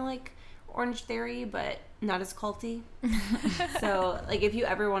it's kind of like Orange Theory, but not as culty. So like if you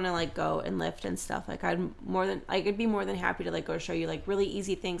ever want to like go and lift and stuff, like I'd be more than happy to like go show you like really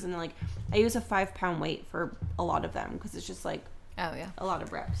easy things. And like I use a 5-pound weight for a lot of them, because it's just like a lot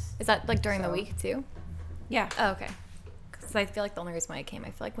of reps. Is that like during the week too? Yeah. Oh, okay. Because I feel like the only reason why I came,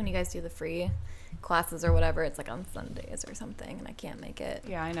 I feel like when you guys do the free classes or whatever, it's like on Sundays or something, and I can't make it.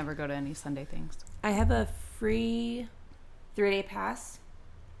 Yeah, I never go to any Sunday things. I have a free 3-day pass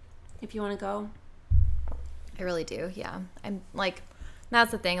if you want to go. I really do, yeah. I'm like,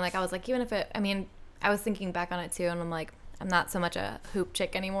 that's the thing. Like, I was like, even if it, I mean, I was thinking back on it too, and I'm like, I'm not so much a hoop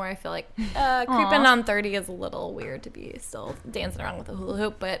chick anymore. I feel like creeping on 30 is a little weird to be still dancing around with a hula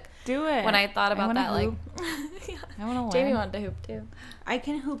hoop, but do it. When I thought about that, hoop. like, yeah. I want to learn. Jamie wanted to hoop too. I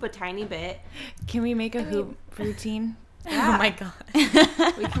can hoop a tiny bit. Can we make a hoop routine? Yeah. Oh my god.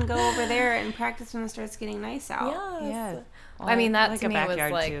 We can go over there and practice when it starts getting nice out. Yeah. Well, I mean, that like to me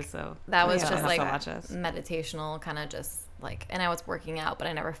was like, too, so that was yeah, just like meditational, kind of just like, and I was working out, but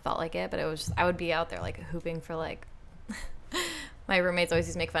I never felt like it. But it was just, I would be out there like hooping for like, my roommates always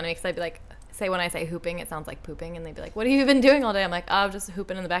used to make fun of me because I'd be like, say when I say hooping, it sounds like pooping, and they'd be like, "What have you been doing all day?" I'm like, "Oh, just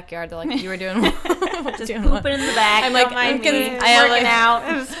hooping in the backyard." They're like, "You were doing just pooping in the back." I'm like, I'm working out.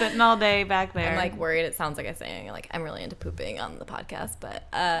 I'm spitting all day back there. I'm like worried. It sounds like I'm saying like I'm really into pooping on the podcast, but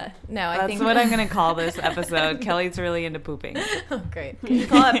no, I think that's what I'm gonna call this episode. Kelly's really into pooping. Oh, great. You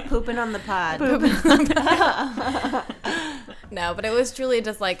call it pooping on the pod. No, but it was truly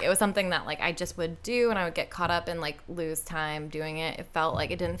just like, it was something that like I just would do, and I would get caught up and like lose time doing it. It felt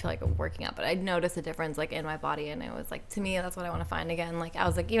like, it didn't feel like a working out, but I'd noticed a difference like in my body, and it was like, to me, that's what I want to find again. Like I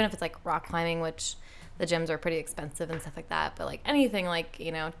was like, even if it's like rock climbing, which the gyms are pretty expensive and stuff like that, but like anything like,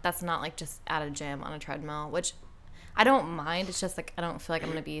 you know, that's not like just at a gym on a treadmill, which I don't mind. It's just like I don't feel like I'm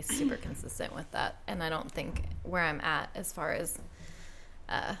going to be super consistent with that, and I don't think where I'm at as far as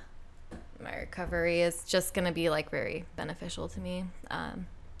my recovery is just going to be like very beneficial to me.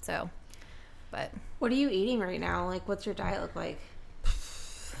 But what are you eating right now? Like, what's your diet look like?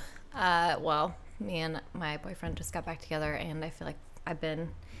 Well, me and my boyfriend just got back together, and I feel like I've been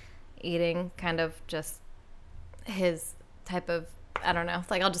eating kind of just his type of, I don't know,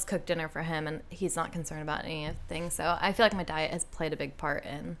 like I'll just cook dinner for him, and he's not concerned about any of things. So I feel like my diet has played a big part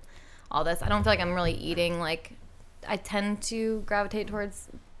in all this. I don't feel like I'm really eating, like, I tend to gravitate towards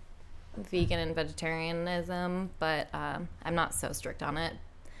vegan and vegetarianism, but I'm not so strict on it.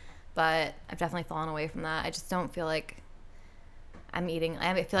 But I've definitely fallen away from that. I just don't feel like I'm eating,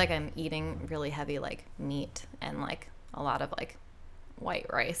 I feel like I'm eating really heavy like meat and like a lot of like white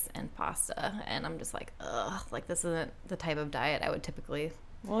rice and pasta, and I'm just like, ugh, like this isn't the type of diet I would typically.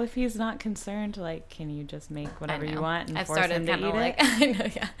 Well, if he's not concerned, like, can you just make whatever you want and I've force started him to eat like, it? I know,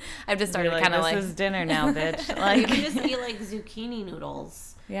 yeah. I've just started like, kind of like, this is dinner now, bitch. Like, Like, you can just eat like zucchini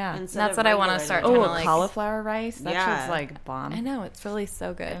noodles. yeah, that's what I want to start. Oh, like, cauliflower rice. That Yeah. shit's like bomb. I know, it's really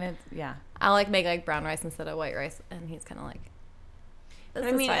so good. And it's, yeah. I'll like make like brown rice instead of white rice, and he's kind of like.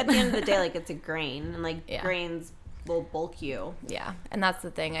 I mean, at the end of the day, like it's a grain, and like grains will bulk you. Yeah, and that's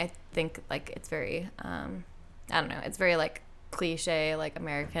the thing. I think like it's very, I don't know. It's very like cliche, like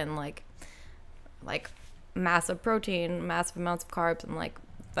American, like massive protein, massive amounts of carbs, and like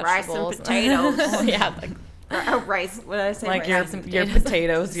vegetables. Rice and potatoes. Yeah, like rice. What did I say? Like rice your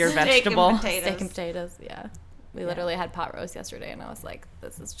potatoes, your vegetable. Steak steak and potatoes. Yeah. We literally had pot roast yesterday, and I was like,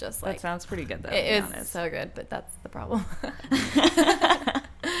 this is just like. That sounds pretty good, though. It is so good, but that's the problem.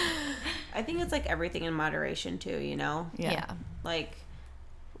 I think it's like everything in moderation, too, you know? Yeah. Like.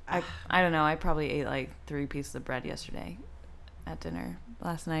 I don't know. I probably ate like 3 pieces of bread yesterday at dinner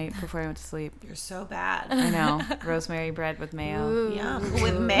last night before I went to sleep. You're so bad. I know. Rosemary bread with mayo. Ooh. Yum.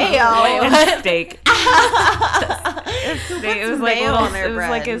 With mayo. It was steak. It was like mayo on their it was bread?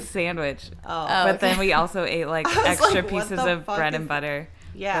 like a sandwich. Oh. But then we also ate like I was extra like, what pieces the of fuck bread is- and butter.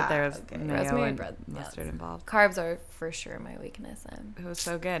 Yeah. But there's okay. mayo Rosemary and bread, mustard yes. involved. Carbs are for sure my weakness. It was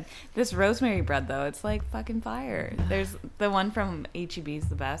so good. This rosemary bread, though, it's like fucking fire. There's the one from H-E-B is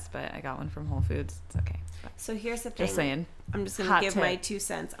the best, but I got one from Whole Foods. It's okay. But So here's the thing. just saying. I'm just gonna Hot give tip. my 2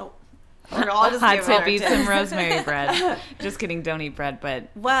 cents. Oh, we're all just Hot giving tip: our eat tips. some rosemary bread. Just kidding, don't eat bread. But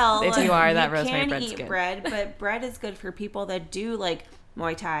Well, if you are, that rosemary can bread's eat good. bread, but bread is good for people that do like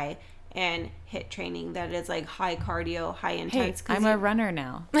Muay Thai and HIIT training. That is like high cardio, high Hey, intense. I'm a runner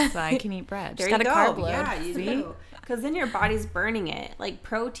now, so I can eat bread. There Just you got a go. carb load. Yeah, you See? do. Because then your body's burning it. Like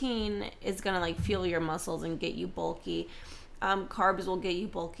protein is gonna like fuel your muscles and get you bulky. Carbs will get you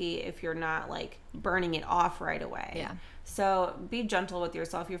bulky if you're not like burning it off right away. Yeah. So be gentle with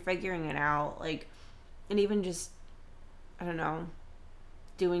yourself. You're figuring it out. Like, and even just, I don't know,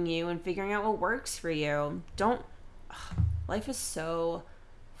 doing you and figuring out what works for you. Life is so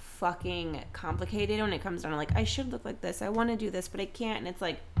fucking complicated when it comes down to like, I should look like this. I want to do this, but I can't. And it's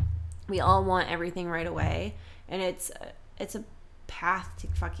like, we all want everything right away. And it's a path to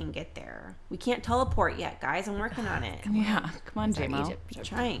fucking get there. We can't teleport yet, guys. I'm working on it. Yeah, come on, Sorry, J-Mo. Egypt. I'm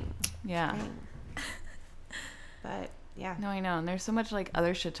trying. Yeah. But yeah. No, I know. And there's so much like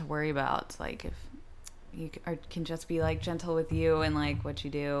other shit to worry about. It's like if you can just be like gentle with you and like what you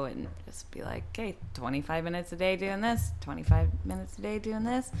do and just be like, okay, 25 minutes a day doing this, 25 minutes a day doing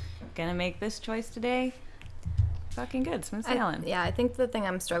this, gonna make this choice today. Fucking good. Smooth sailing. I think the thing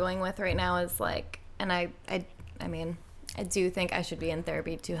I'm struggling with right now is like, and I mean, I do think I should be in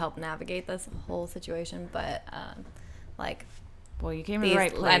therapy to help navigate this whole situation, but like, Well, you came to the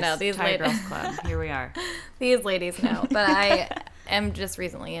right place. I know, these Thai ladies. Girls Club. Here we are. These ladies know, but I am just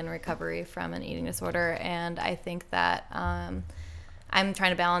recently in recovery from an eating disorder, and I think that I'm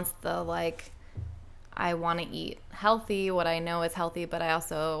trying to balance the like, I want to eat healthy, what I know is healthy, but I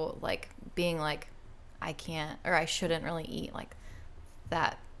also like being like, I can't or I shouldn't really eat like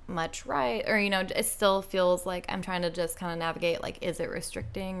that much, right? Or, you know, it still feels like I'm trying to just kind of navigate like, is it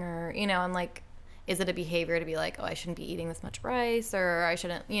restricting, or, you know, I'm like, is it a behavior to be like, oh, I shouldn't be eating this much rice, or I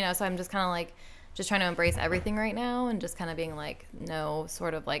shouldn't, you know, so I'm just kind of like just trying to embrace everything right now and just kind of being like no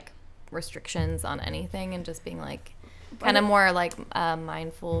sort of like restrictions on anything and just being like kind of more like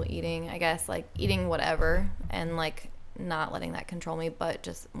mindful eating, I guess, like eating whatever and like not letting that control me, but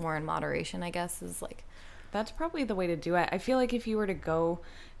just more in moderation, I guess, is like. That's probably the way to do it. I feel like if you were to go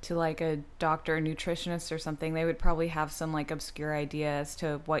to like a doctor, a nutritionist or something, they would probably have some like obscure idea as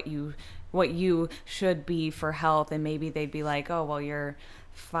to what you should be for health, and maybe they'd be like, oh, well, you're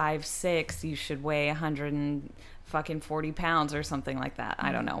 5'6", you should weigh 140 pounds or something like that.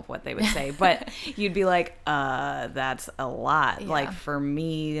 I don't know what they would say, but you'd be like, that's a lot, like for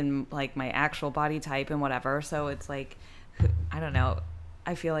me and like my actual body type and whatever. So it's like, I don't know.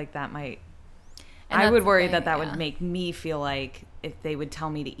 I feel like that might. I would worry that would make me feel like if they would tell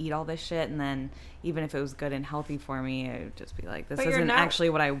me to eat all this shit, and then even if it was good and healthy for me, I would just be like, this isn't actually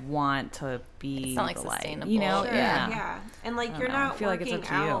what I want to be. It's not like sustainable. You know? Sure, Yeah. And like you're know. I not feel like it's working up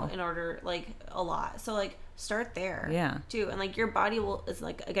to out you. in order like a lot. So like start there. Yeah. Too. And like your body is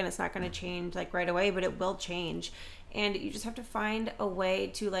like, again, it's not going to change like right away, but it will change. And you just have to find a way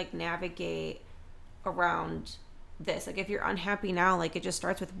to like navigate around this. Like if you're unhappy now, like it just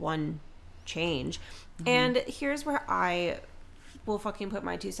starts with one change. And here's where I will fucking put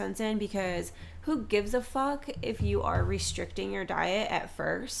my 2 cents in, because who gives a fuck if you are restricting your diet at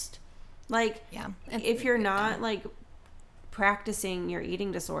first? Like, if you're not like practicing your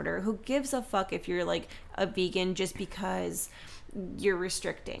eating disorder, who gives a fuck if you're like a vegan just because you're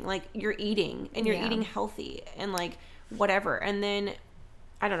restricting? Like you're eating and you're eating healthy and like whatever, and then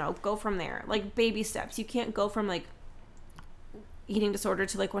I don't know, go from there. Like baby steps. You can't go from like eating disorder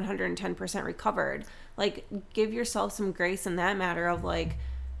to like 110% recovered. Like give yourself some grace in that matter of like.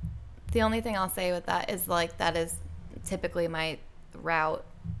 The only thing I'll say with that is like that is typically my route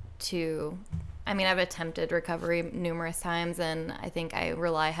to, I mean, I've attempted recovery numerous times, and I think I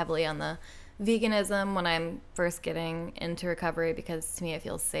rely heavily on the veganism when I'm first getting into recovery, because to me it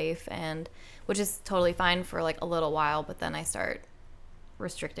feels safe, and which is totally fine for like a little while, but then I start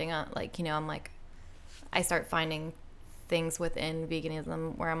restricting on like, you know, I'm like, I start finding things within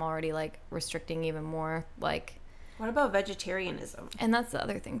veganism where I'm already like restricting even more, like. What about vegetarianism? And that's the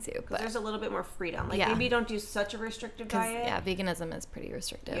other thing too. But there's a little bit more freedom. Like maybe don't do such a restrictive diet. Yeah, veganism is pretty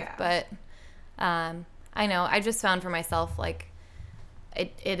restrictive. Yeah. But I know, I just found for myself like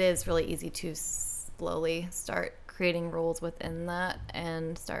it is really easy to slowly start creating rules within that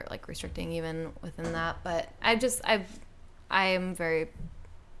and start like restricting even within that. But I am very,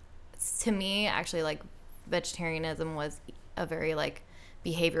 to me actually, like vegetarianism was a very like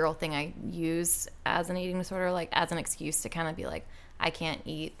behavioral thing I used as an eating disorder, like as an excuse to kind of be like, I can't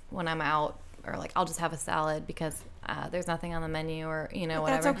eat when I'm out, or like I'll just have a salad because there's nothing on the menu, or whatever.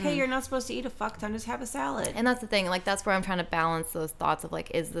 That's okay. You're not supposed to eat a fuck ton. Just have a salad. And that's the thing. Like that's where I'm trying to balance those thoughts of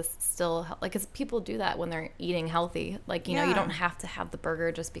like, is this still like? Because people do that when they're eating healthy. Like you don't have to have the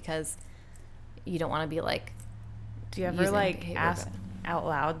burger just because you don't want to be like. Do you ever like ask out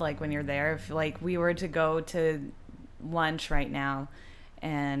loud, like when you're there, if like we were to go to lunch right now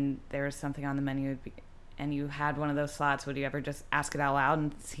and there was something on the menu and you had one of those slots, would you ever just ask it out loud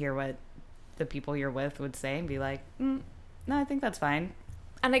and hear what the people you're with would say and be like, no, I think that's fine?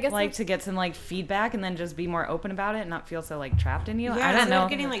 And I guess like to get some like feedback and then just be more open about it and not feel so like trapped in you. Yeah, I don't know.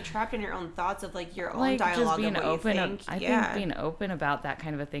 Getting like trapped in your own thoughts of like your own like, dialogue just being of what open. you think. I think being open about that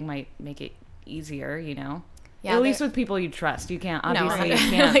kind of a thing might make it easier, Yeah, at least with people you trust. You can't, obviously,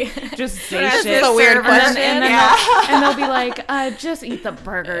 no, you can't just say That's shit. a weird question. And they'll be like, just eat the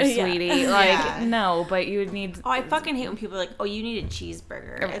burger, sweetie. Like, no, but you would need... Oh, I fucking hate when people are like, oh, you need a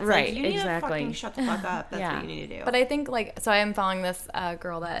cheeseburger. It's right, like, you need exactly. to fucking shut the fuck up. That's what you need to do. But I think, like, so I am following this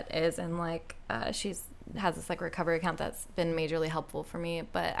girl that is in, like, has this, like, recovery account that's been majorly helpful for me.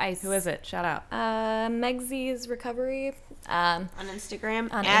 But Who is it? Shout out. Megsy's Recovery. On Instagram.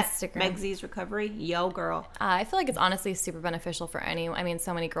 Megsy's Recovery. Yo, girl. I feel like it's honestly super beneficial for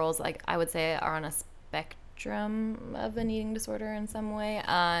so many girls, like, I would say are on a spectrum of an eating disorder in some way.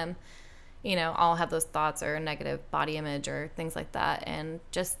 All have those thoughts or negative body image or things like that. And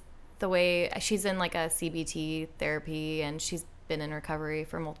just the way she's in, like, a CBT therapy, and she's been in recovery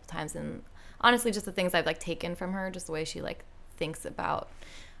for multiple times, and honestly just the things I've like taken from her, just the way she like thinks about,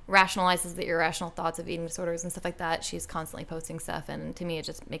 rationalizes the irrational thoughts of eating disorders and stuff like that. She's constantly posting stuff, and to me it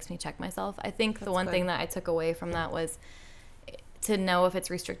just makes me check myself. I think the one thing that I took away from that was to know if it's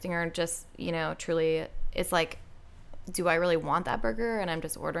restricting or just truly it's like, do I really want that burger and I'm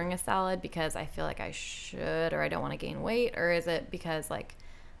just ordering a salad because I feel like I should, or I don't want to gain weight, or is it because like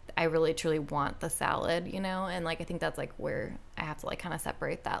I really truly want the salad, and like I think that's like where I have to like kind of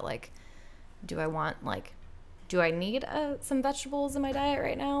separate that, like, do I need some vegetables in my diet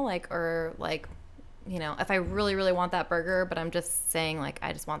right now? Like, or like, if I really, really want that burger, but I'm just saying like,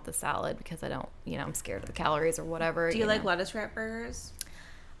 I just want the salad because I don't, I'm scared of the calories or whatever. Do you like lettuce wrap burgers?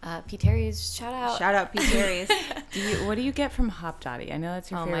 P. Terry's, shout out P. Terry's. What do you get from Hop Dotty? I know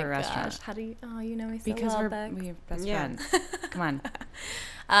that's your favorite restaurant. How do you, you know me so because well, we're best friends. Come on.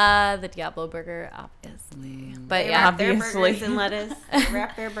 The Diablo burger, obviously. But they yeah, wrap their burgers in lettuce. They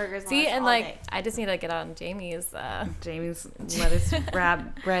wrap their burgers in See, lettuce and all like, day. I just need to get on Jamie's lettuce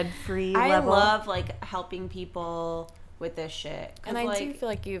wrap bread-free level. I love like helping people with this shit. And I do feel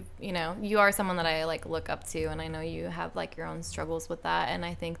like you are someone that I like look up to, and I know you have like your own struggles with that, and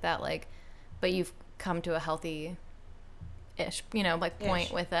I think that like, but you've come to a healthy ish,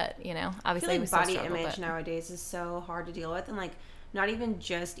 point with it, obviously. I feel like body image nowadays is so hard to deal with, and like not even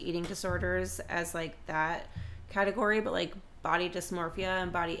just eating disorders as like that category, but like body dysmorphia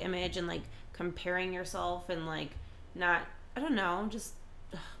and body image and like comparing yourself and like not, I don't know, just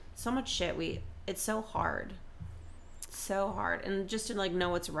so much shit. It's so hard. And just to like know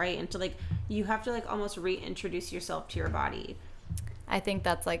what's right, and to like you have to like almost reintroduce yourself to your body. I think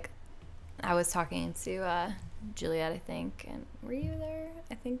that's like, I was talking to Juliet, I think, and were you there?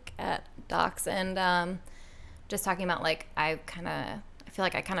 I think at Docs, and just talking about like I feel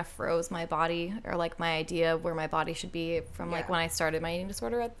like I kind of froze my body, or like my idea of where my body should be from like when I started my eating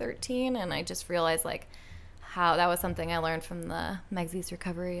disorder at 13, and I just realized like how that was something I learned from the Megsy's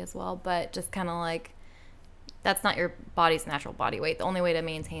Recovery as well, but just kind of like, that's not your body's natural body weight. The only way to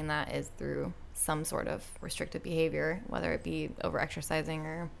maintain that is through some sort of restrictive behavior, whether it be over-exercising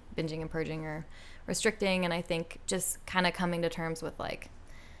or binging and purging or restricting. And I think just kind of coming to terms with, like,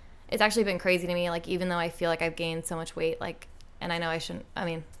 it's actually been crazy to me, like, even though I feel like I've gained so much weight, like, and I know I shouldn't.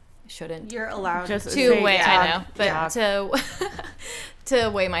 You're allowed to weigh, I know, but to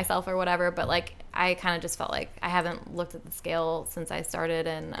weigh myself or whatever. But like, I kind of just felt like I haven't looked at the scale since I started,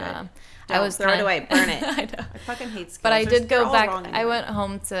 and I was throw it away, burn it. I know. I fucking hate scales. But I did go back. I went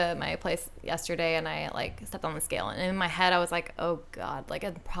home to my place yesterday, and I like stepped on the scale, and in my head I was like, oh god, like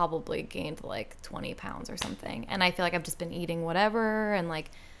I'd probably gained like 20 pounds or something, and I feel like I've just been eating whatever, and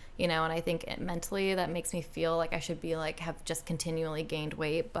like, and I think mentally that makes me feel like I should be like, have just continually gained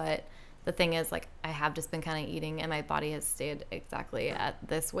weight. But the thing is, like, I have just been kind of eating, and my body has stayed exactly at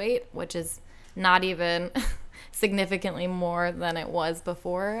this weight, which is not even significantly more than it was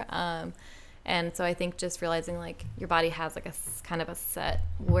before. And so I think just realizing like your body has like a kind of a set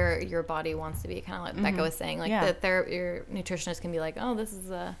where your body wants to be, kind of like Becca was saying, like your nutritionist can be like, oh, this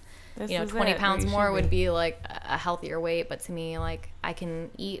is 20 pounds more would be like a healthier weight. But to me, like, I can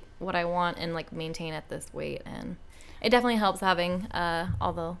eat what I want and like maintain at this weight. And it definitely helps having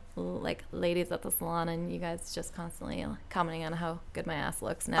all the like ladies at the salon and you guys just constantly commenting on how good my ass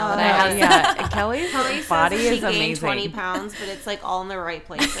looks now that I have. Kelly's Kelly body says is she gained amazing. 20 pounds, but it's like all in the right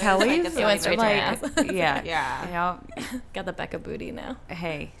places. Kelly's like, it went straight to my ass. yeah. Got the Becca booty now.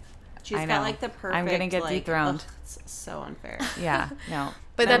 Hey, She's I got know. like the perfect. I'm gonna get like, dethroned. It's so unfair. Yeah, no.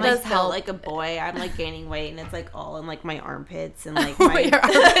 But And that I'm, does like, help. built like a boy. I'm like gaining weight, and it's like all in like my armpits and like Oh, my. your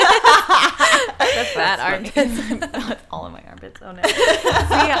the fat armpits. All in my armpits. Oh no. See,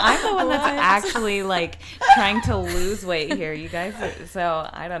 I'm the one that's actually like trying to lose weight here, you guys. So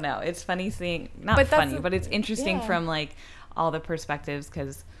I don't know. It's funny seeing, not But that's funny, but it's interesting from like all the perspectives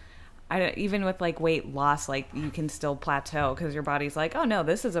because even with like weight loss, like you can still plateau because your body's like, oh no,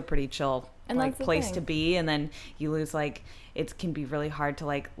 this is a pretty chill And like that's the place thing. to be, and then you lose like it can be really hard to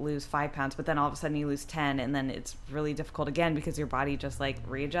like lose 5 pounds, but then all of a sudden you lose 10, and then it's really difficult again because your body just like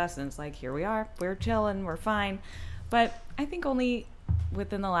readjusts and it's like, here we are, we're chilling, we're fine. But I think only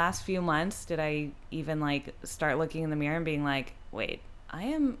within the last few months did I even like start looking in the mirror and being like, wait, I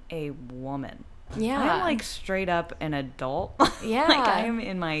am a woman. Yeah. I'm like straight up an adult. Yeah. Like I am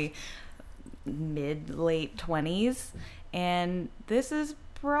in my late 20s, and this is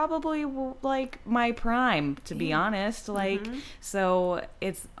probably like my prime, to be honest. Like, so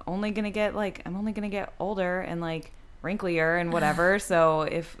it's only gonna get like, I'm only gonna get older and like wrinklier and whatever. So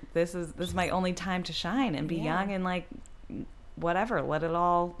if this is my only time to shine and be young and like whatever, let it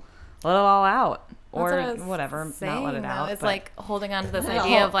all out. That's what I Or was whatever, not saying, let it though. out. It's but- like holding on to this The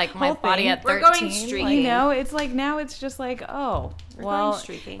idea of like my whole body thing. at We're 13. going streaking. like- you know, it's like now it's just like, oh, We're well, going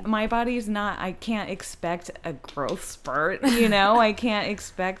streaking. my body's not, I can't expect a growth spurt, you know? I can't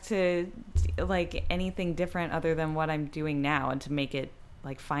expect to like anything different other than what I'm doing now and to make it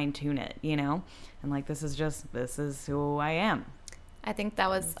like fine tune it, you know? And like this is who I am. I think that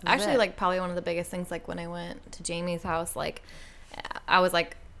was is actually it. like probably one of the biggest things. Like when I went to Jamie's house, like I was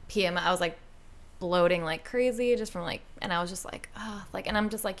like I was like bloating like crazy just from like, and I was just like, oh, like, and I'm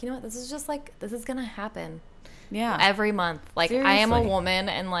just like, you know what, this is gonna happen Yeah. every month. Like I am a Seriously. woman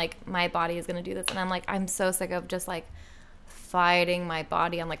and like my body is gonna do this, and I'm like, I'm so sick of just like fighting my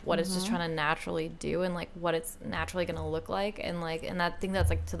body on like what it's just trying to naturally do and like what it's naturally gonna look like, and like, and I think that's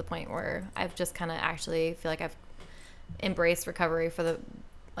like to the point where I've just kind of actually feel like I've embraced recovery for the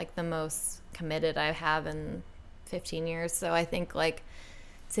most committed I have in 15 years. So I think like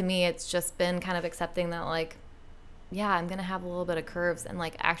to me it's just been kind of accepting that like, yeah, I'm gonna have a little bit of curves, and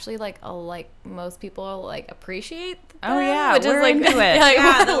like actually like most people like appreciate them, Oh, yeah, which we're is like into it. like,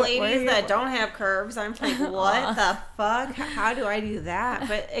 Yeah, the we're ladies here that for- don't have curves, I'm like, what the fuck? How do I do that?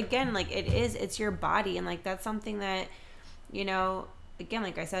 But again, like it's your body, and like that's something that, you know, again,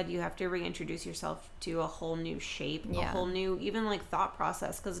 like I said, you have to reintroduce yourself to a whole new shape, a whole new even like thought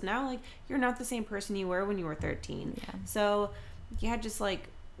process, because now like you're not the same person you were when you were 13. Yeah. So yeah, just like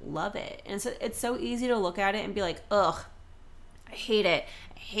love it. And so it's so easy to look at it and be like, ugh, I hate it.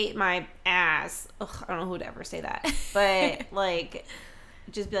 I hate my ass. Ugh, I don't know who would ever say that. But like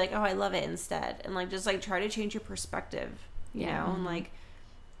just be like, oh, I love it instead. And like just like try to change your perspective, you know, and like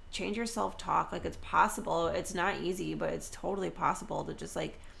change your self-talk. Like it's possible. It's not easy, but it's totally possible to just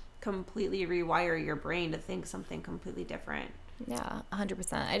like completely rewire your brain to think something completely different. Yeah,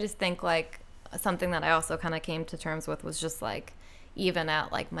 100%. I just think like something that I also kind of came to terms with was just like, even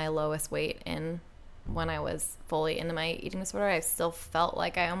at like my lowest weight and when I was fully into my eating disorder, I still felt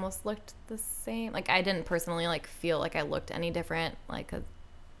like I almost looked the same. Like I didn't personally like feel like I looked any different, like a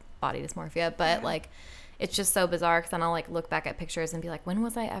body dysmorphia, but like it's just so bizarre because then I'll like look back at pictures and be like, when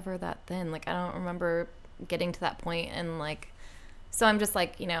was I ever that thin? Like I don't remember getting to that point. And like, so I'm just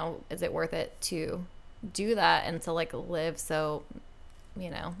like, you know, is it worth it to do that and to like live so, you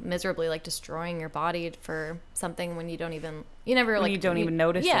know, miserably, like destroying your body for something when you don't even, you never When like, you don't even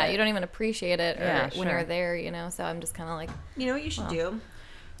notice yeah, it. you don't even appreciate it or Yeah, when sure. you're there, you know. So I'm just kind of like, You know what you should do?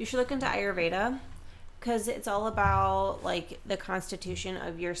 You should look into Ayurveda, because it's all about like the constitution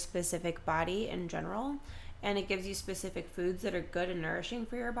of your specific body in general, and it gives you specific foods that are good and nourishing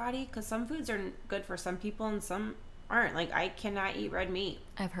for your body, because some foods are good for some people and some aren't. Like I cannot eat red meat.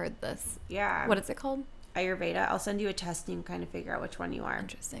 I've heard this. Yeah. What is it called? Ayurveda. I'll send you a test and you can kind of figure out which one you are.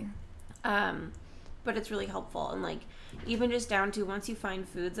 Interesting. But it's really helpful, and like even just down to once you find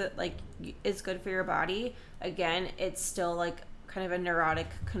foods that like is good for your body, again, it's still like kind of a neurotic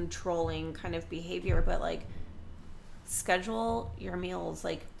controlling kind of behavior, but like schedule your meals.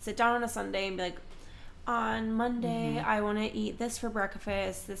 Like sit down on a Sunday and be like, on Monday I want to eat this for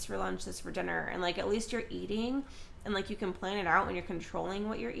breakfast, this for lunch, this for dinner, and like at least you're eating, and like you can plan it out and you're controlling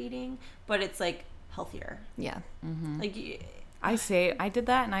what you're eating, but it's like healthier. Yeah. Like I did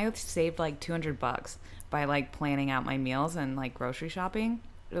that, and I saved like $200 by like planning out my meals and like grocery shopping.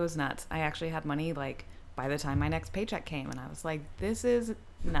 It was nuts. I actually had money like by the time my next paycheck came, and I was like, this is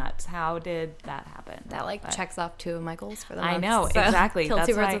nuts. How did that happen? That like checks off 2 of my goals for the month. I know, so exactly. Kill That's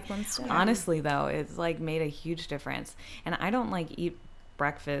 2 birds why, with one stone. honestly though, it's like made a huge difference. And I don't like eat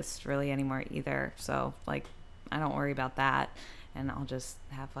breakfast really anymore either, so like I don't worry about that, and I'll just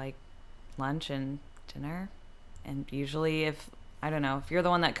have like lunch and dinner. And usually if you're the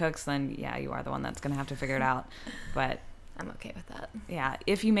one that cooks, then yeah, you are the one that's gonna have to figure it out. But I'm okay with that. yeah,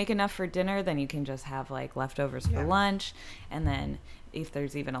 if you make enough for dinner, then you can just have like leftovers for lunch, and then if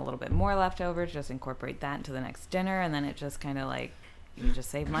there's even a little bit more leftovers, just incorporate that into the next dinner, and then it just kind of like, you just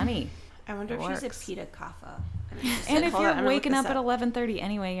save money. I wonder if she's a pita kappa. And if you're waking up at 11:30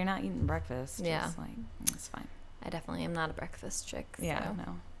 anyway, you're not eating breakfast. Yeah. Just like, it's fine. I definitely am not a breakfast chick. Yeah, so.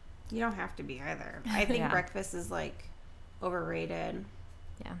 no. You don't have to be either. I think breakfast is like overrated.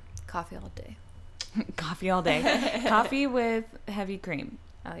 Yeah, coffee all day. Coffee all day. Coffee with heavy cream.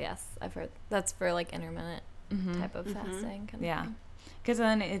 Oh yes, I've heard that's for like intermittent type of fasting. Kind of thing. Because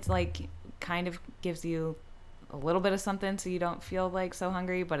then it's like kind of gives you a little bit of something so you don't feel like so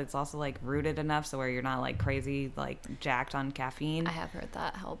hungry, but it's also like rooted enough so where you're not like crazy like jacked on caffeine. I have heard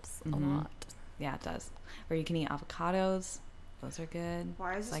that helps a lot. Yeah, it does. Or you can eat avocados. Those are good.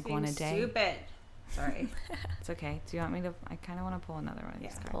 Why is it's this like being one a day? stupid? Sorry. It's okay. Do you want me to? I kind of want to pull another one of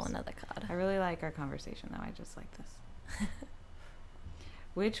these cards. Pull another card. I really like our conversation though. I just like this.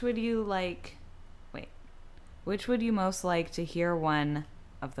 Which would you like? Wait. Which would you most like to hear one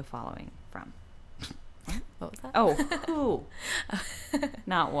of the following from? What was that? Oh, who?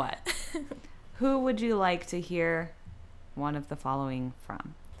 Not what. Who would you like to hear one of the following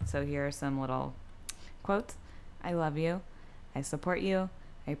from? So here are some little quotes. I love you. I support you.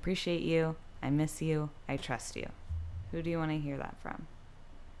 I appreciate you. I miss you. I trust you. Who do you want to hear that from?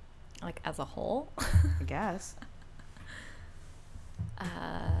 Like as a whole? I guess.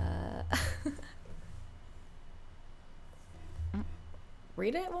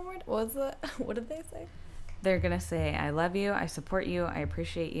 Read it one more. What was it? What did they say? They're going to say, I love you. I support you. I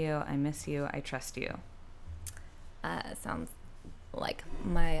appreciate you. I miss you. I trust you. Sounds like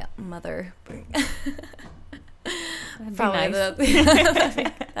my mother. That'd Probably be nice.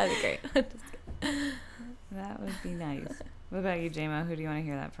 that'd be great. That would be nice. What about you, Jama? Who do you want to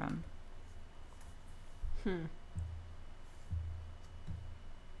hear that from? I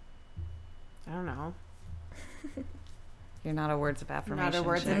don't know. You're not a words of affirmation. Not a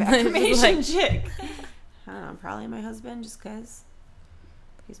words chick. of affirmation chick. I don't know. Probably my husband, just because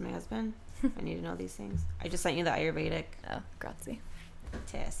he's my husband. I need to know these things. I just sent you the Ayurvedic Grazie.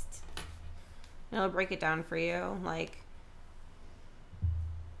 test. And it'll break it down for you. Like,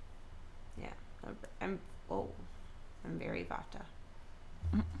 yeah. I'm very Vata.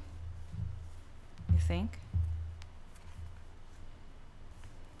 You think?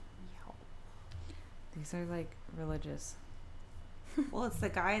 These are like religious. Well, it's the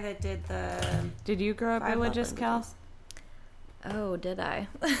guy that did the... Did you grow up 5 love religious, Cal? languages. Oh, did I?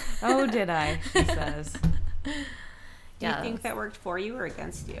 Oh, did I? She says. Do you think that worked for you or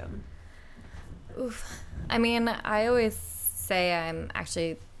against you? Oof. I mean, I always say I'm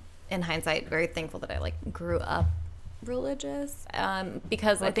actually, in hindsight, very thankful that I like grew up religious,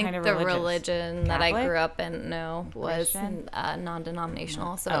 because What I think kind of the religious? religion that I Catholic? grew up in was Christian?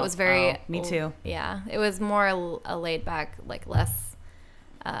 non-denominational, so Oh, it was very me too. Yeah, it was more a laid back, like less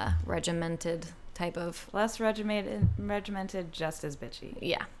regimented type of. Less regimented, just as bitchy.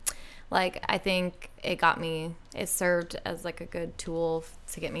 Yeah, like I think it served as like a good tool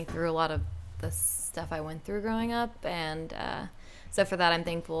to get me through a lot of the stuff I went through growing up, and so for that I'm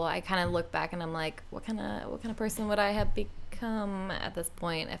thankful. I kind of look back and I'm like, what kind of person would I have become at this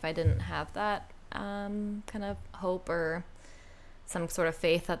point if I didn't have that kind of hope or some sort of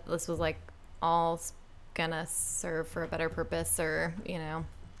faith that this was like all gonna serve for a better purpose, or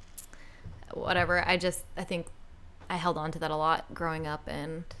whatever. I think I held on to that a lot growing up,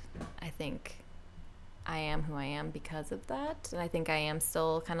 and I think I am who I am because of that. And I think I am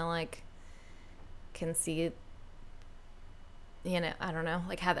still kind of like can see, I don't know,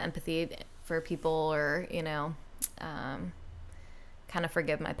 like have empathy for people, or, kind of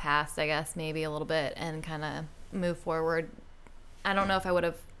forgive my past, I guess, maybe a little bit, and kind of move forward. I don't know if I would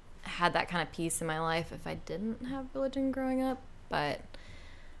have had that kind of peace in my life if I didn't have religion growing up, but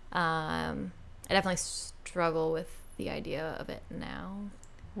I definitely struggle with the idea of it now.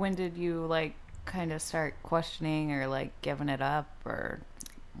 When did you like kind of start questioning or like giving it up, or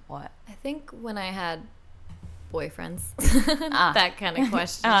what? I think when I had boyfriends. That kind of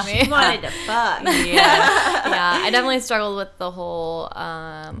questioned me. Wanted to fuck. Yeah, I definitely struggled with the whole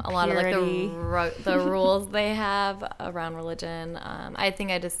a lot Purity. of like the rules they have around religion. I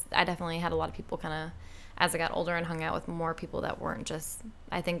think I definitely had a lot of people kind of, as I got older and hung out with more people that weren't just,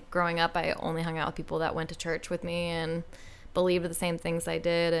 I think growing up I only hung out with people that went to church with me and believed the same things I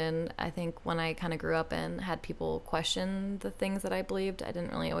did. And I think when I kind of grew up and had people question the things that I believed, I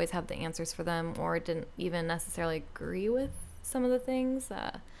didn't really always have the answers for them, or didn't even necessarily agree with some of the things.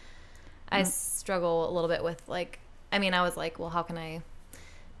 I struggle a little bit with like, I mean, I was like, well, how can I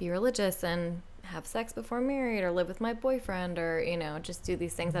be religious and have sex before married, or live with my boyfriend, or, you know, just do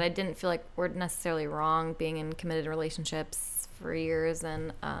these things that I didn't feel like were necessarily wrong, being in committed relationships for years,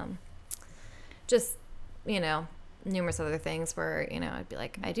 and just, you know, numerous other things where, you know, I'd be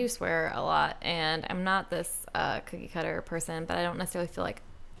like, I do swear a lot, and I'm not this cookie cutter person, but I don't necessarily feel like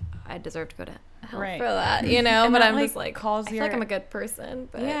I deserve to go to hell for that, you know. And but that, I'm like, just like, calls I feel your- like I'm a good person.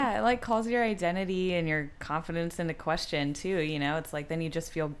 But Yeah, it like calls your identity and your confidence into question too, you know. It's like then you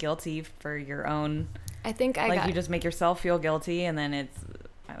just feel guilty for your own, I think you just make yourself feel guilty, and then it's,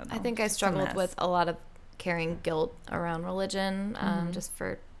 I don't know. I think I it's just a struggled mess. with a lot of carrying guilt around religion, just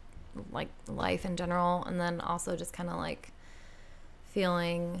for like life in general, and then also just kind of like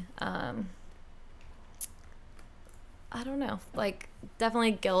feeling I don't know, like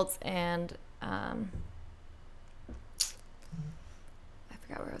definitely guilt and I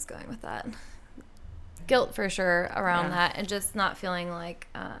forgot where I was going with that. Guilt for sure around that, and just not feeling like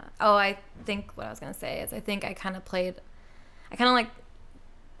I think what I was going to say is I think I kind of like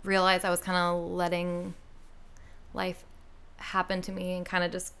realized I was kind of letting life happen to me and kind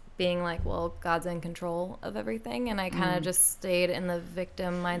of just being like, well, God's in control of everything, and I kind of just stayed in the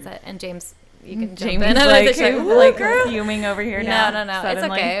victim mindset. And James, you can jump in. Jamie's like girl. fuming over here now. No, suddenly. it's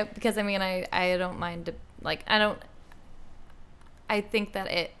okay, because I mean, I don't mind like I think that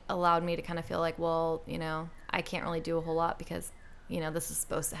it allowed me to kind of feel like, well, you know, I can't really do a whole lot because, you know, this is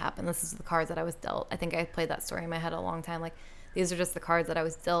supposed to happen. This is the cards that I was dealt. I think I played that story in my head a long time. Like, these are just the cards that I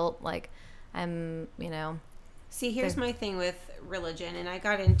was dealt. Like, I'm, you know. See, here's my thing with religion, and I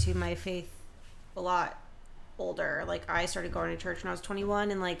got into my faith a lot older. Like, I started going to church when I was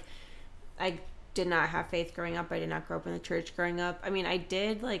 21, and, like, I did not have faith growing up. I did not grow up in the church growing up. I mean, I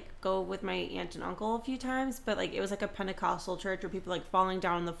did, like, go with my aunt and uncle a few times, but, like, it was, like, a Pentecostal church where people, like, falling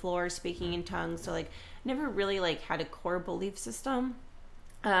down on the floor, speaking in tongues. So, like, never really, like, had a core belief system.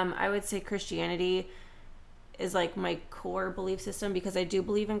 I would say Christianity is like my core belief system because I do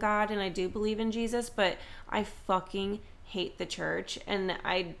believe in God and I do believe in Jesus, but I fucking hate the church, and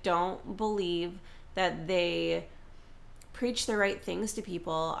I don't believe that they preach the right things to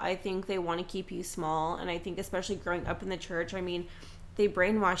people. I think they want to keep you small, and I think especially growing up in the church, I mean, they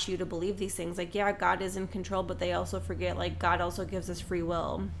brainwash you to believe these things. Like, yeah, God is in control, but they also forget, like, God also gives us free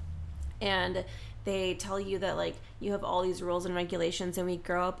will. And they tell you that, like, you have all these rules and regulations, and we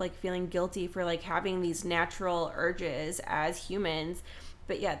grow up, like, feeling guilty for, like, having these natural urges as humans,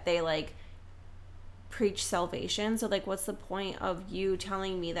 but yet they, like, preach salvation. So, like, what's the point of you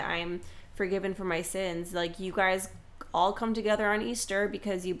telling me that I'm forgiven for my sins? Like, you guys all come together on Easter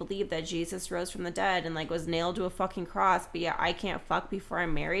because you believe that Jesus rose from the dead and, like, was nailed to a fucking cross, but yeah, I can't fuck before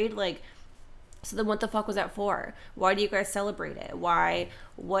I'm married. Like, so then what the fuck was that for? Why do you guys celebrate it? Why?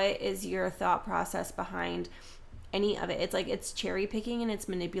 What is your thought process behind any of it? It's like, it's cherry picking and it's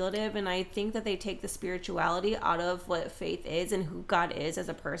manipulative, and I think that they take the spirituality out of what faith is and who God is as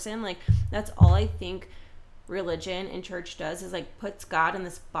a person. Like, that's all I think religion and church does, is, like, puts God in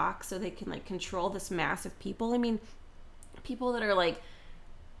this box so they can, like, control this mass of people. I mean, people that are, like,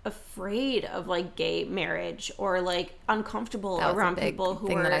 afraid of, like, gay marriage or, like, uncomfortable around people who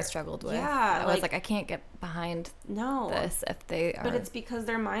thing that I struggled with. Yeah, I was like, I can't get behind this if they are. But it's because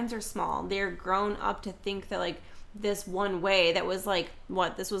their minds are small. They're grown up to think that, like, this one way that was, like,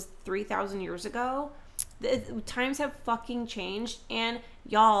 what, this was 3,000 years ago? Times have fucking changed, and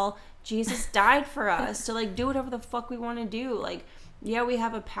y'all, Jesus died for us to, like, do whatever the fuck we want to do. Like, yeah, we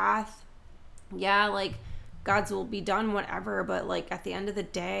have a path. Yeah, like, God's will be done, whatever, but, like, at the end of the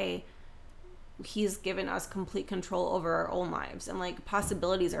day, he's given us complete control over our own lives, and, like,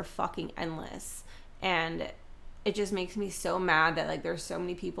 possibilities are fucking endless. And it just makes me so mad that, like, there's so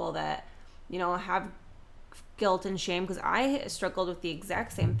many people that, you know, have guilt and shame, because I struggled with the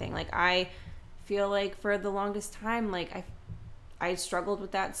exact same thing. Like, I feel like for the longest time, like, I struggled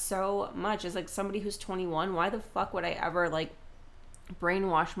with that so much. As, like, somebody who's 21, why the fuck would I ever, like,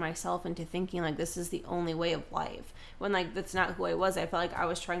 brainwash myself into thinking, like, this is the only way of life, when, like, that's not who I was. I felt like I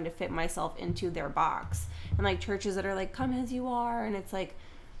was trying to fit myself into their box. And, like, churches that are like, come as you are, and it's like,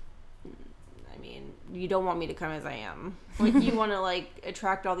 I mean, you don't want me to come as I am. Like, you want to, like,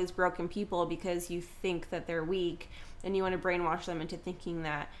 attract all these broken people because you think that they're weak, and you want to brainwash them into thinking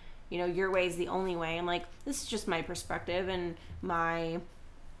that, you know, your way is the only way. And, like, this is just my perspective and my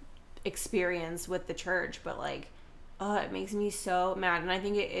experience with the church, but, like, it makes me so mad. And I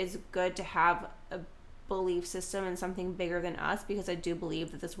think it is good to have a belief system and something bigger than us, because I do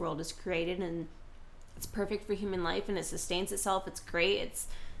believe that this world is created and it's perfect for human life and it sustains itself. It's great.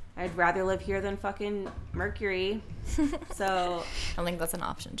 I'd rather live here than fucking Mercury. So I don't think that's an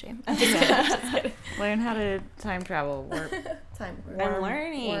option, James. Just kidding. Learn how to time travel. I'm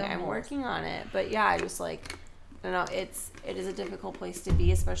learning. I'm working on it. But yeah, I just, like, I don't know. It is a difficult place to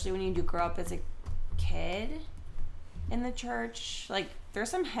be, especially when you do grow up as a kid in the church. Like, there's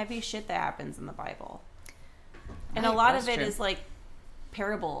some heavy shit that happens in the Bible, and a lot of it is like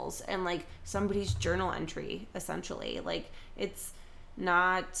parables and like somebody's journal entry, essentially. Like, it's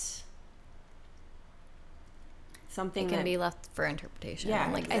not something that can be left for interpretation. Yeah,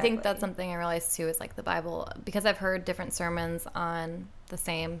 like exactly. I think that's something I realized too, is like the Bible, because I've heard different sermons on the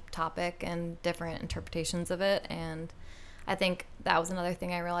same topic and different interpretations of it, and I think that was another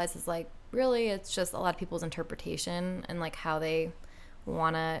thing I realized is like, really, it's just a lot of people's interpretation and like how they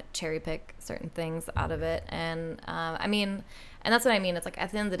want to cherry pick certain things out of it. And I mean, and that's what I mean. It's like,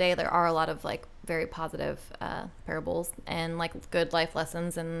 at the end of the day, there are a lot of like very positive parables and like good life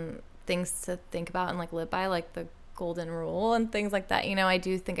lessons and things to think about and like live by, like the golden rule and things like that. You know, I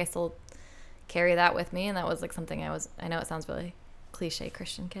do think I still carry that with me. And that was like something I know it sounds really cliche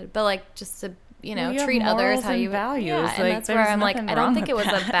Christian kid, but like just to, you know, treat others how you values. Yeah, like, and that's where I'm like, I don't think it was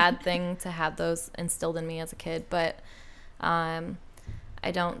that. a bad thing to have those instilled in me as a kid, but I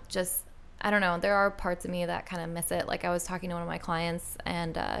don't know. There are parts of me that kind of miss it. Like, I was talking to one of my clients,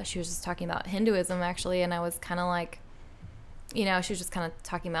 and she was just talking about Hinduism, actually, and I was kind of like, you know, she was just kind of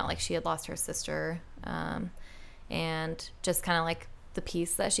talking about, like, she had lost her sister, and just kind of, like, the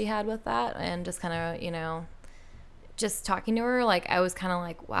peace that she had with that, and just kind of, you know, just talking to her, like, I was kind of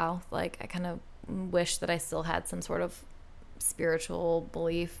like, wow, like, I kind of wish that I still had some sort of spiritual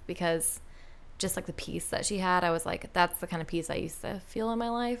belief, because just like the peace that she had, I was like, that's the kind of peace I used to feel in my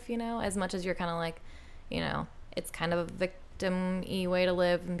life, you know, as much as you're kind of like, you know, it's kind of a victim-y way to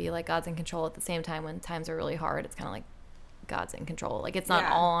live and be like God's in control. At the same time, when times are really hard, it's kind of like God's in control. Like, it's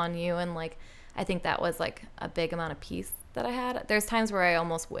not all on you. And like, I think that was like a big amount of peace that I had. There's times where I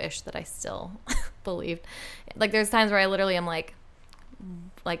almost wish that I still believed. Like, there's times where I literally am like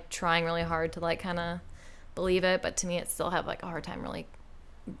trying really hard to like kind of believe it, but to me, it still have like a hard time really,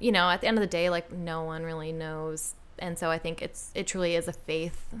 you know, at the end of the day, like, no one really knows. And so I think it truly is a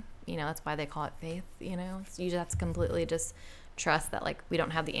faith, you know, that's why they call it faith, you know. You just have to completely just trust that, like, we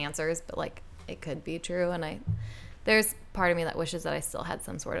don't have the answers, but like, it could be true. And there's part of me that wishes that I still had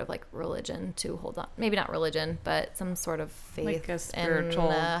some sort of like religion to hold on, maybe not religion, but some sort of faith, like a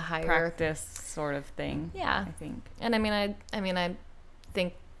spiritual and a higher practice sort of thing. Yeah, I think. And I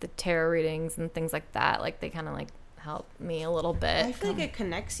think the tarot readings and things like that, like, they kind of like help me a little bit. I feel like it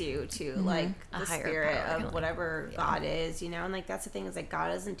connects you to like the spirit of whatever God is, you know. And like, that's the thing, is like,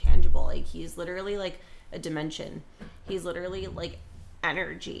 God is intangible. Like, he's literally like a dimension. He's literally like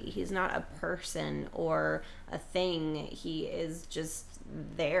energy. He's not a person or a thing. He is just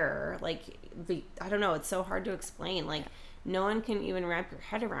there. Like, I don't know, it's so hard to explain. Like, no one can even wrap your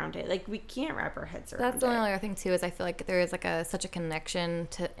head around it. Like, we can't wrap our heads around it. That's the only other thing too, is I feel like there is like such a connection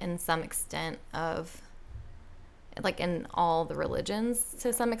to, in some extent, of like in all the religions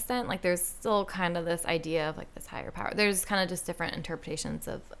to some extent. Like, there's still kind of this idea of like this higher power. There's kind of just different interpretations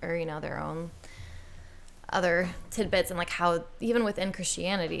of, or, you know, their own other tidbits, and like how even within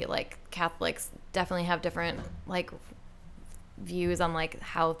Christianity, like, Catholics definitely have different like views on like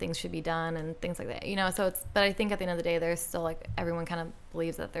how things should be done and things like that, you know. So but I think at the end of the day, there's still like, everyone kind of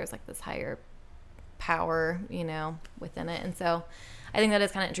believes that there's like this higher power, you know, within it. And so I think that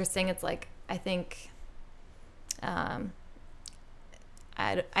is kind of interesting. It's like, I think I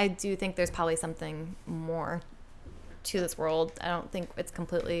do think there's probably something more to this world. I don't think it's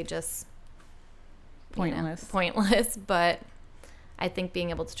completely just pointless, but I think being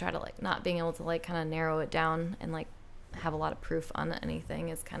able to try to like, not being able to like kind of narrow it down and like have a lot of proof on anything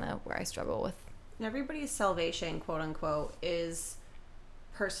is kind of where I struggle with. Everybody's salvation, quote unquote, is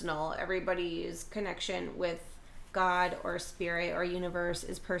personal. Everybody's connection with God or spirit or universe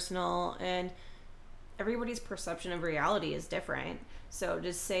is personal, and everybody's perception of reality is different. So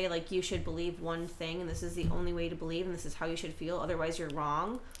just say like, you should believe one thing and this is the only way to believe and this is how you should feel, otherwise you're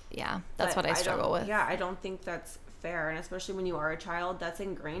wrong. Yeah, that's what I struggle with. Yeah, I don't think that's fair. And especially when you are a child, that's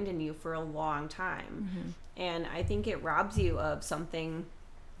ingrained in you for a long time. Mm-hmm. And I think it robs you of something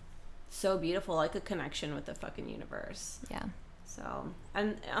so beautiful, like a connection with the fucking universe. Yeah. So,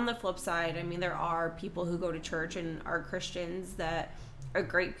 and on the flip side, I mean, there are people who go to church and are Christians that are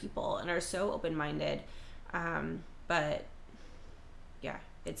great people and are so open-minded. But yeah,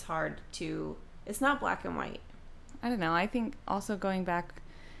 it's hard to, it's not black and white. I don't know. I think also going back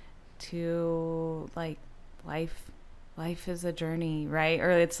to like life is a journey, right?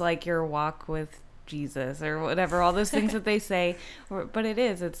 Or it's like your walk with Jesus or whatever, all those things that they say. But it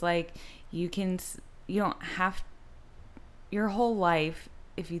is, it's like you don't have your whole life,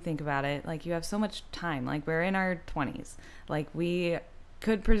 if you think about it, like you have so much time. Like we're in our 20s. Like we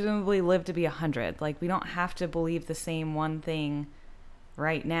could presumably live to be 100. Like we don't have to believe the same one thing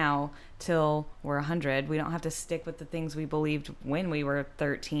right now till we're 100. We don't have to stick with the things we believed when we were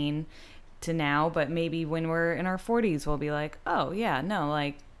 13 to now, but maybe when we're in our 40s, we'll be like, oh yeah, no,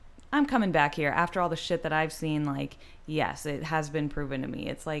 like I'm coming back here after all the shit that I've seen. Like, yes, it has been proven to me.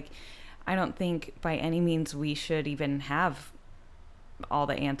 It's like, I don't think by any means we should even have all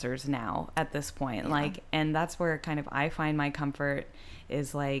the answers now at this point. Yeah. Like, and that's where kind of I find my comfort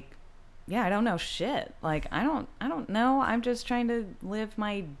is like, yeah, I don't know shit. Like, I don't know. I'm just trying to live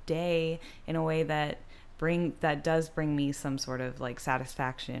my day in a way that does bring me some sort of like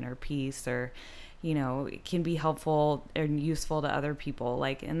satisfaction or peace, or, you know, it can be helpful and useful to other people.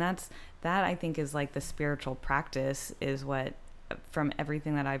 Like, and that I think is like the spiritual practice is what, from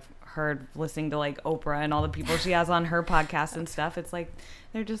everything that I've heard listening to like Oprah and all the people she has on her podcast and stuff, it's like,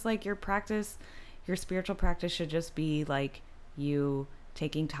 they're just like your spiritual practice should just be like you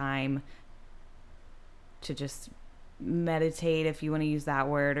taking time to just meditate, if you want to use that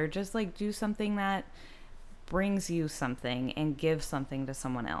word, or just like do something that brings you something and gives something to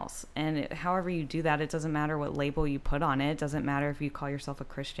someone else. And however you do that, it doesn't matter what label you put on it. It doesn't matter if you call yourself a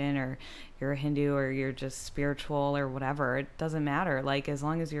Christian or you're a Hindu or you're just spiritual or whatever. It doesn't matter. Like, as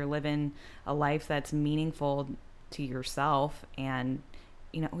long as you're living a life that's meaningful to yourself and,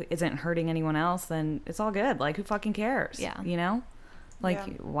 you know, isn't hurting anyone else, then it's all good. Like, who fucking cares? Yeah. You know? Like,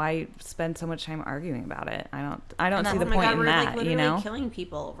 yeah. Why spend so much time arguing about it? I don't see the point in that, like, you know? Killing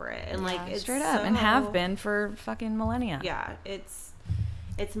people over it. And, like, it's straight up. And have been for fucking millennia. Yeah.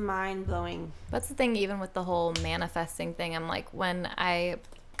 It's mind-blowing. That's the thing, even with the whole manifesting thing. I'm like, when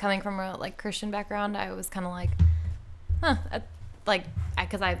coming from a, like, Christian background, I was kind of like,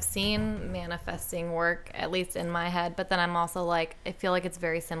 because I've seen manifesting work, at least in my head. But then I'm also like, I feel like it's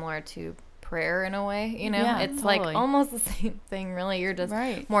very similar to prayer in a way, you know. Yeah, it's totally. Like almost the same thing, really. You're just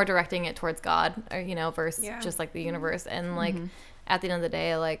more directing it towards God, or, you know, versus just like the universe. And like at the end of the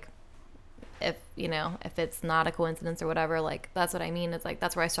day, like if it's not a coincidence or whatever, like that's what I mean. It's like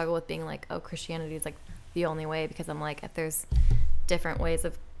that's where I struggle with being like, oh, Christianity is like the only way, because I'm like, if there's different ways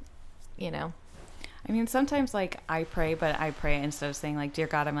of, you know. I mean, sometimes like I pray, but I pray instead of saying like, dear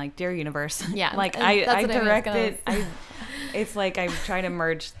God, I'm like, dear universe. Yeah. Like I direct it. It's like I try to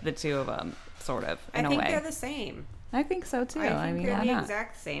merge the two of them, sort of, in a way. I think they're the same. I think so too. I mean, they're the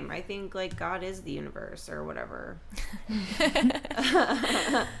exact same. I think like God is the universe or whatever.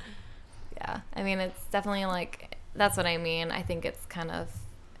 Yeah. I mean, it's definitely like, that's what I mean. I think it's kind of,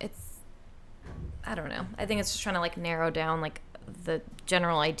 I don't know. I think it's just trying to like narrow down like the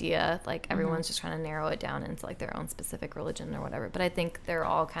general idea. Like everyone's just trying to narrow it down into like their own specific religion or whatever. But I think they're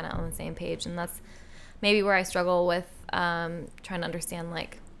all kind of on the same page, and that's maybe where I struggle with trying to understand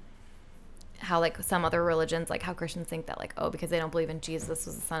like how like some other religions, like how Christians think that like, oh, because they don't believe in Jesus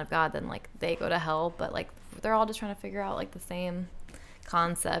was the Son of God, then like they go to hell. But like they're all just trying to figure out like the same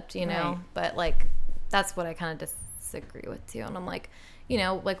concept, you know. Right. But like that's what I kind of disagree with too. And I'm like, you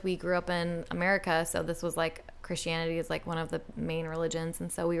know, like we grew up in America, so this was like Christianity is like one of the main religions,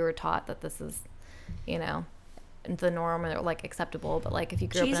 and so we were taught that this is, you know, the norm or like acceptable. But like if you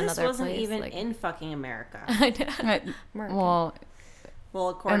grew up in another place, Jesus wasn't even like, in fucking America. Well,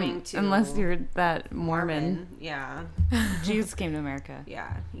 according to, unless you're that Mormon. Yeah. Jesus came to America.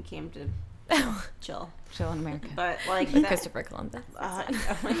 Yeah, he came to chill in America. But like Christopher Columbus. Oh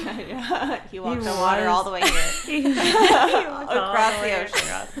my god, yeah. He walked the water all the way here. He walked across the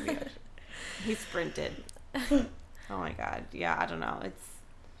ocean. He sprinted. Oh my god. Yeah, I don't know.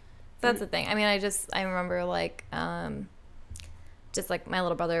 That's the thing. I mean, I remember like just like my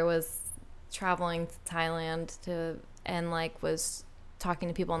little brother was traveling to Thailand and like was talking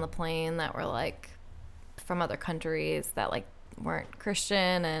to people on the plane that were like from other countries that like weren't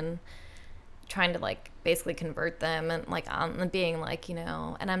Christian, and trying to like basically convert them, and like on being like, you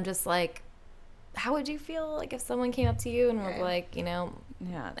know, and I'm just like, how would you feel like if someone came up to you and was like, you know,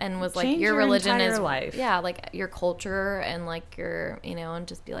 and was like, change your religion is life. Yeah, like your culture and like your, you know, and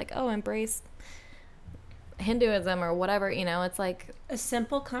just be like, oh, embrace Hinduism or whatever, it's like, a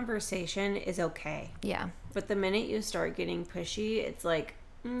simple conversation is okay. yeah. But the minute you start getting pushy, it's like,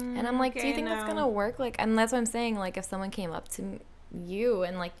 And I'm like, do you think that's going to work? Like, and that's what I'm saying. Like, if someone came up to you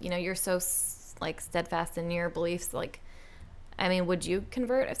and, like, you're so, like, steadfast in your beliefs, like, I mean, would you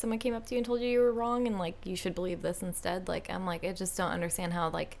convert if someone came up to you and told you were wrong and, like, you should believe this instead? Like, I'm like, I just don't understand how,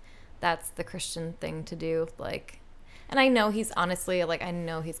 like, that's the Christian thing to do. Like, and I know he's honestly, like, I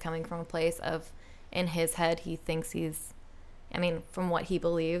know he's coming from a place of, in his head, he thinks he's, I mean, from what he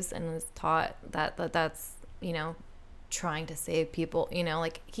believes and is taught, that's, trying to save people,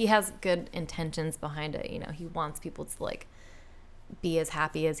 like, he has good intentions behind it. He wants people to, like, be as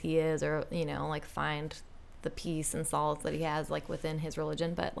happy as he is, or, like, find the peace and solace that he has, like, within his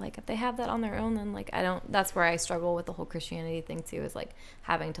religion. But, like, if they have that on their own, then, like, that's where I struggle with the whole Christianity thing too, is, like,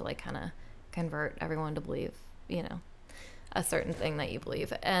 having to, like, kind of convert everyone to believe, a certain thing that you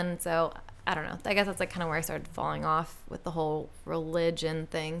believe. And so I don't know, I guess that's, like, kind of where I started falling off with the whole religion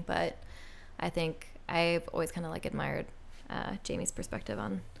thing. But I think I've always kind of, like, admired Jamie's perspective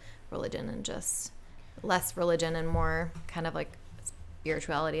on religion, and just less religion and more kind of, like,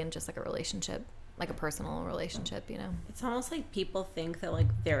 spirituality and just, like, a relationship, like a personal relationship, It's almost like people think that, like,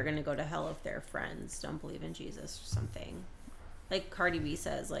 they're gonna go to hell if their friends don't believe in Jesus or something. Like Cardi B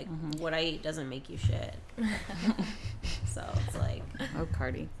says, like, what I eat doesn't make you shit. So it's like, Oh,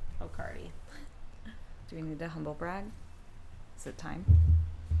 Cardi. oh, Cardi. Do we need to humble brag? Is it time?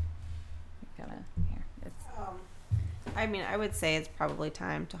 We gotta, here. It's I mean, I would say it's probably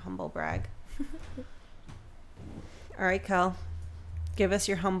time to humble brag. All right, Kel, give us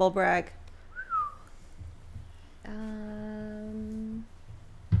your humble brag.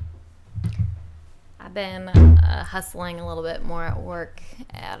 I've been hustling a little bit more at work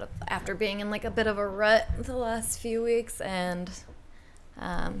after being in, like, a bit of a rut the last few weeks, and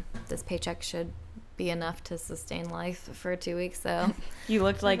this paycheck should be enough to sustain life for 2 weeks. So You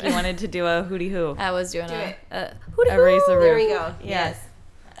looked like you wanted to do a hootie hoo. I was doing Do it. a Raise the roof. There we go. Yes.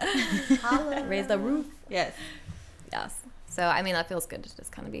 raise the roof. Yes. Yes. So, I mean, that feels good to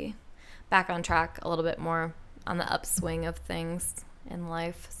just kind of be back on track a little bit more on the upswing of things in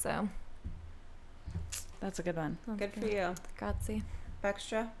life. So That's a good one. Good for you. Grazie.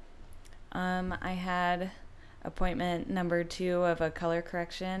 Extra. I had appointment number 2 of a color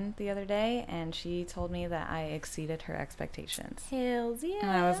correction the other day, and she told me that I exceeded her expectations. Hells yeah. And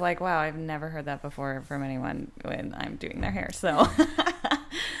I was like, wow, I've never heard that before from anyone when I'm doing their hair. So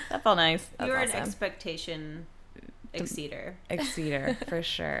that felt nice. You're awesome. an expectation exceeder. Exceeder, for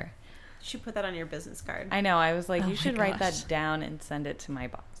sure. You should put that on your business card. I know. I was like, Oh you my should write gosh. that down and send it to my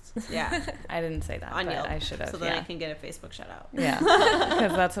boss. Yeah. I didn't say that, On but Yelp. I should have. So then yeah. I can get a Facebook shout out. Yeah,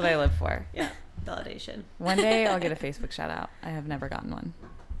 because that's what I live for. Yeah. Validation. One day I'll get a Facebook shout out. I have never gotten one.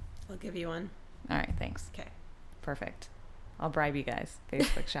 I'll give you one. All right, thanks. Okay. Perfect. I'll bribe you guys.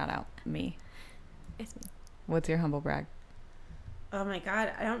 Facebook shout out me. It's me. What's your humble brag? Oh my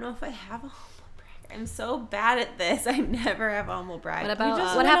God. I don't know if I have a humble brag. I'm so bad at this. I never have a humble brag. What about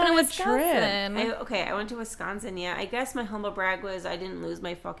just what went happened on in a trip. Wisconsin? I went to Wisconsin. Yeah. I guess my humble brag was I didn't lose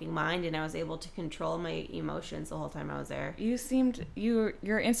my fucking mind, and I was able to control my emotions the whole time I was there. You seemed your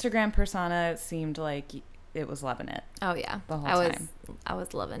Instagram persona seemed like it was loving it. Oh yeah, The whole time. I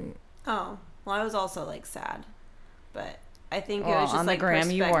was loving. Oh. Well, I was also like sad, but I think it Well, was just on the like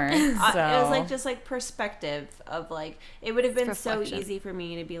gram you weren't. It was So like just like perspective of like it would have been so Reflection. easy for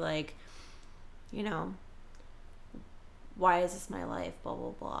me to be like, you know, why is this my life? Blah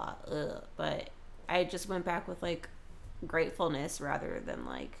blah blah. Ugh. But I just went back with like gratefulness rather than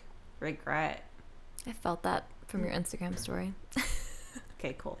like regret. I felt that from your Instagram story.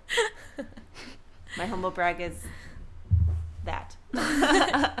 Okay, cool. My humble brag is that.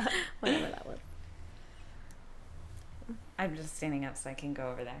 Whatever that was. I'm just standing up so I can go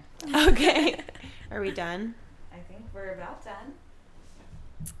over there. Okay. Are we done? I think we're about done.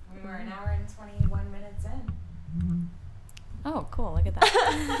 We were an hour and 21 minutes in. Oh, cool. Look at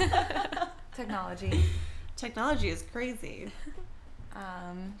that. Technology. Technology is crazy.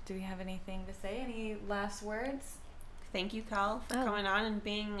 Do we have anything to say? Any last words? Thank you, Cal, for Oh. coming on and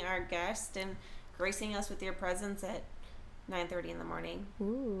being our guest and gracing us with your presence at 9:30 in the morning.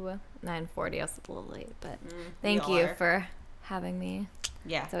 Ooh, 9:40. I was a little late, but We thank all you are. for having me.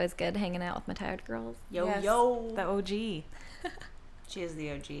 Yeah. It's always good hanging out with my tired girls. Yo, Yes, yo. The OG. She is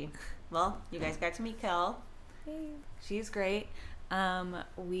the OG. Well, you guys got to meet Kel. She's great.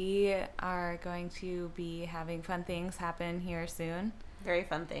 We are going to be having fun things happen here soon. Very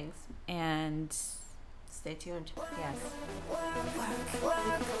fun things. And Stay tuned. yes. Work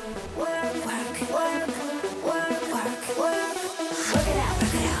it out.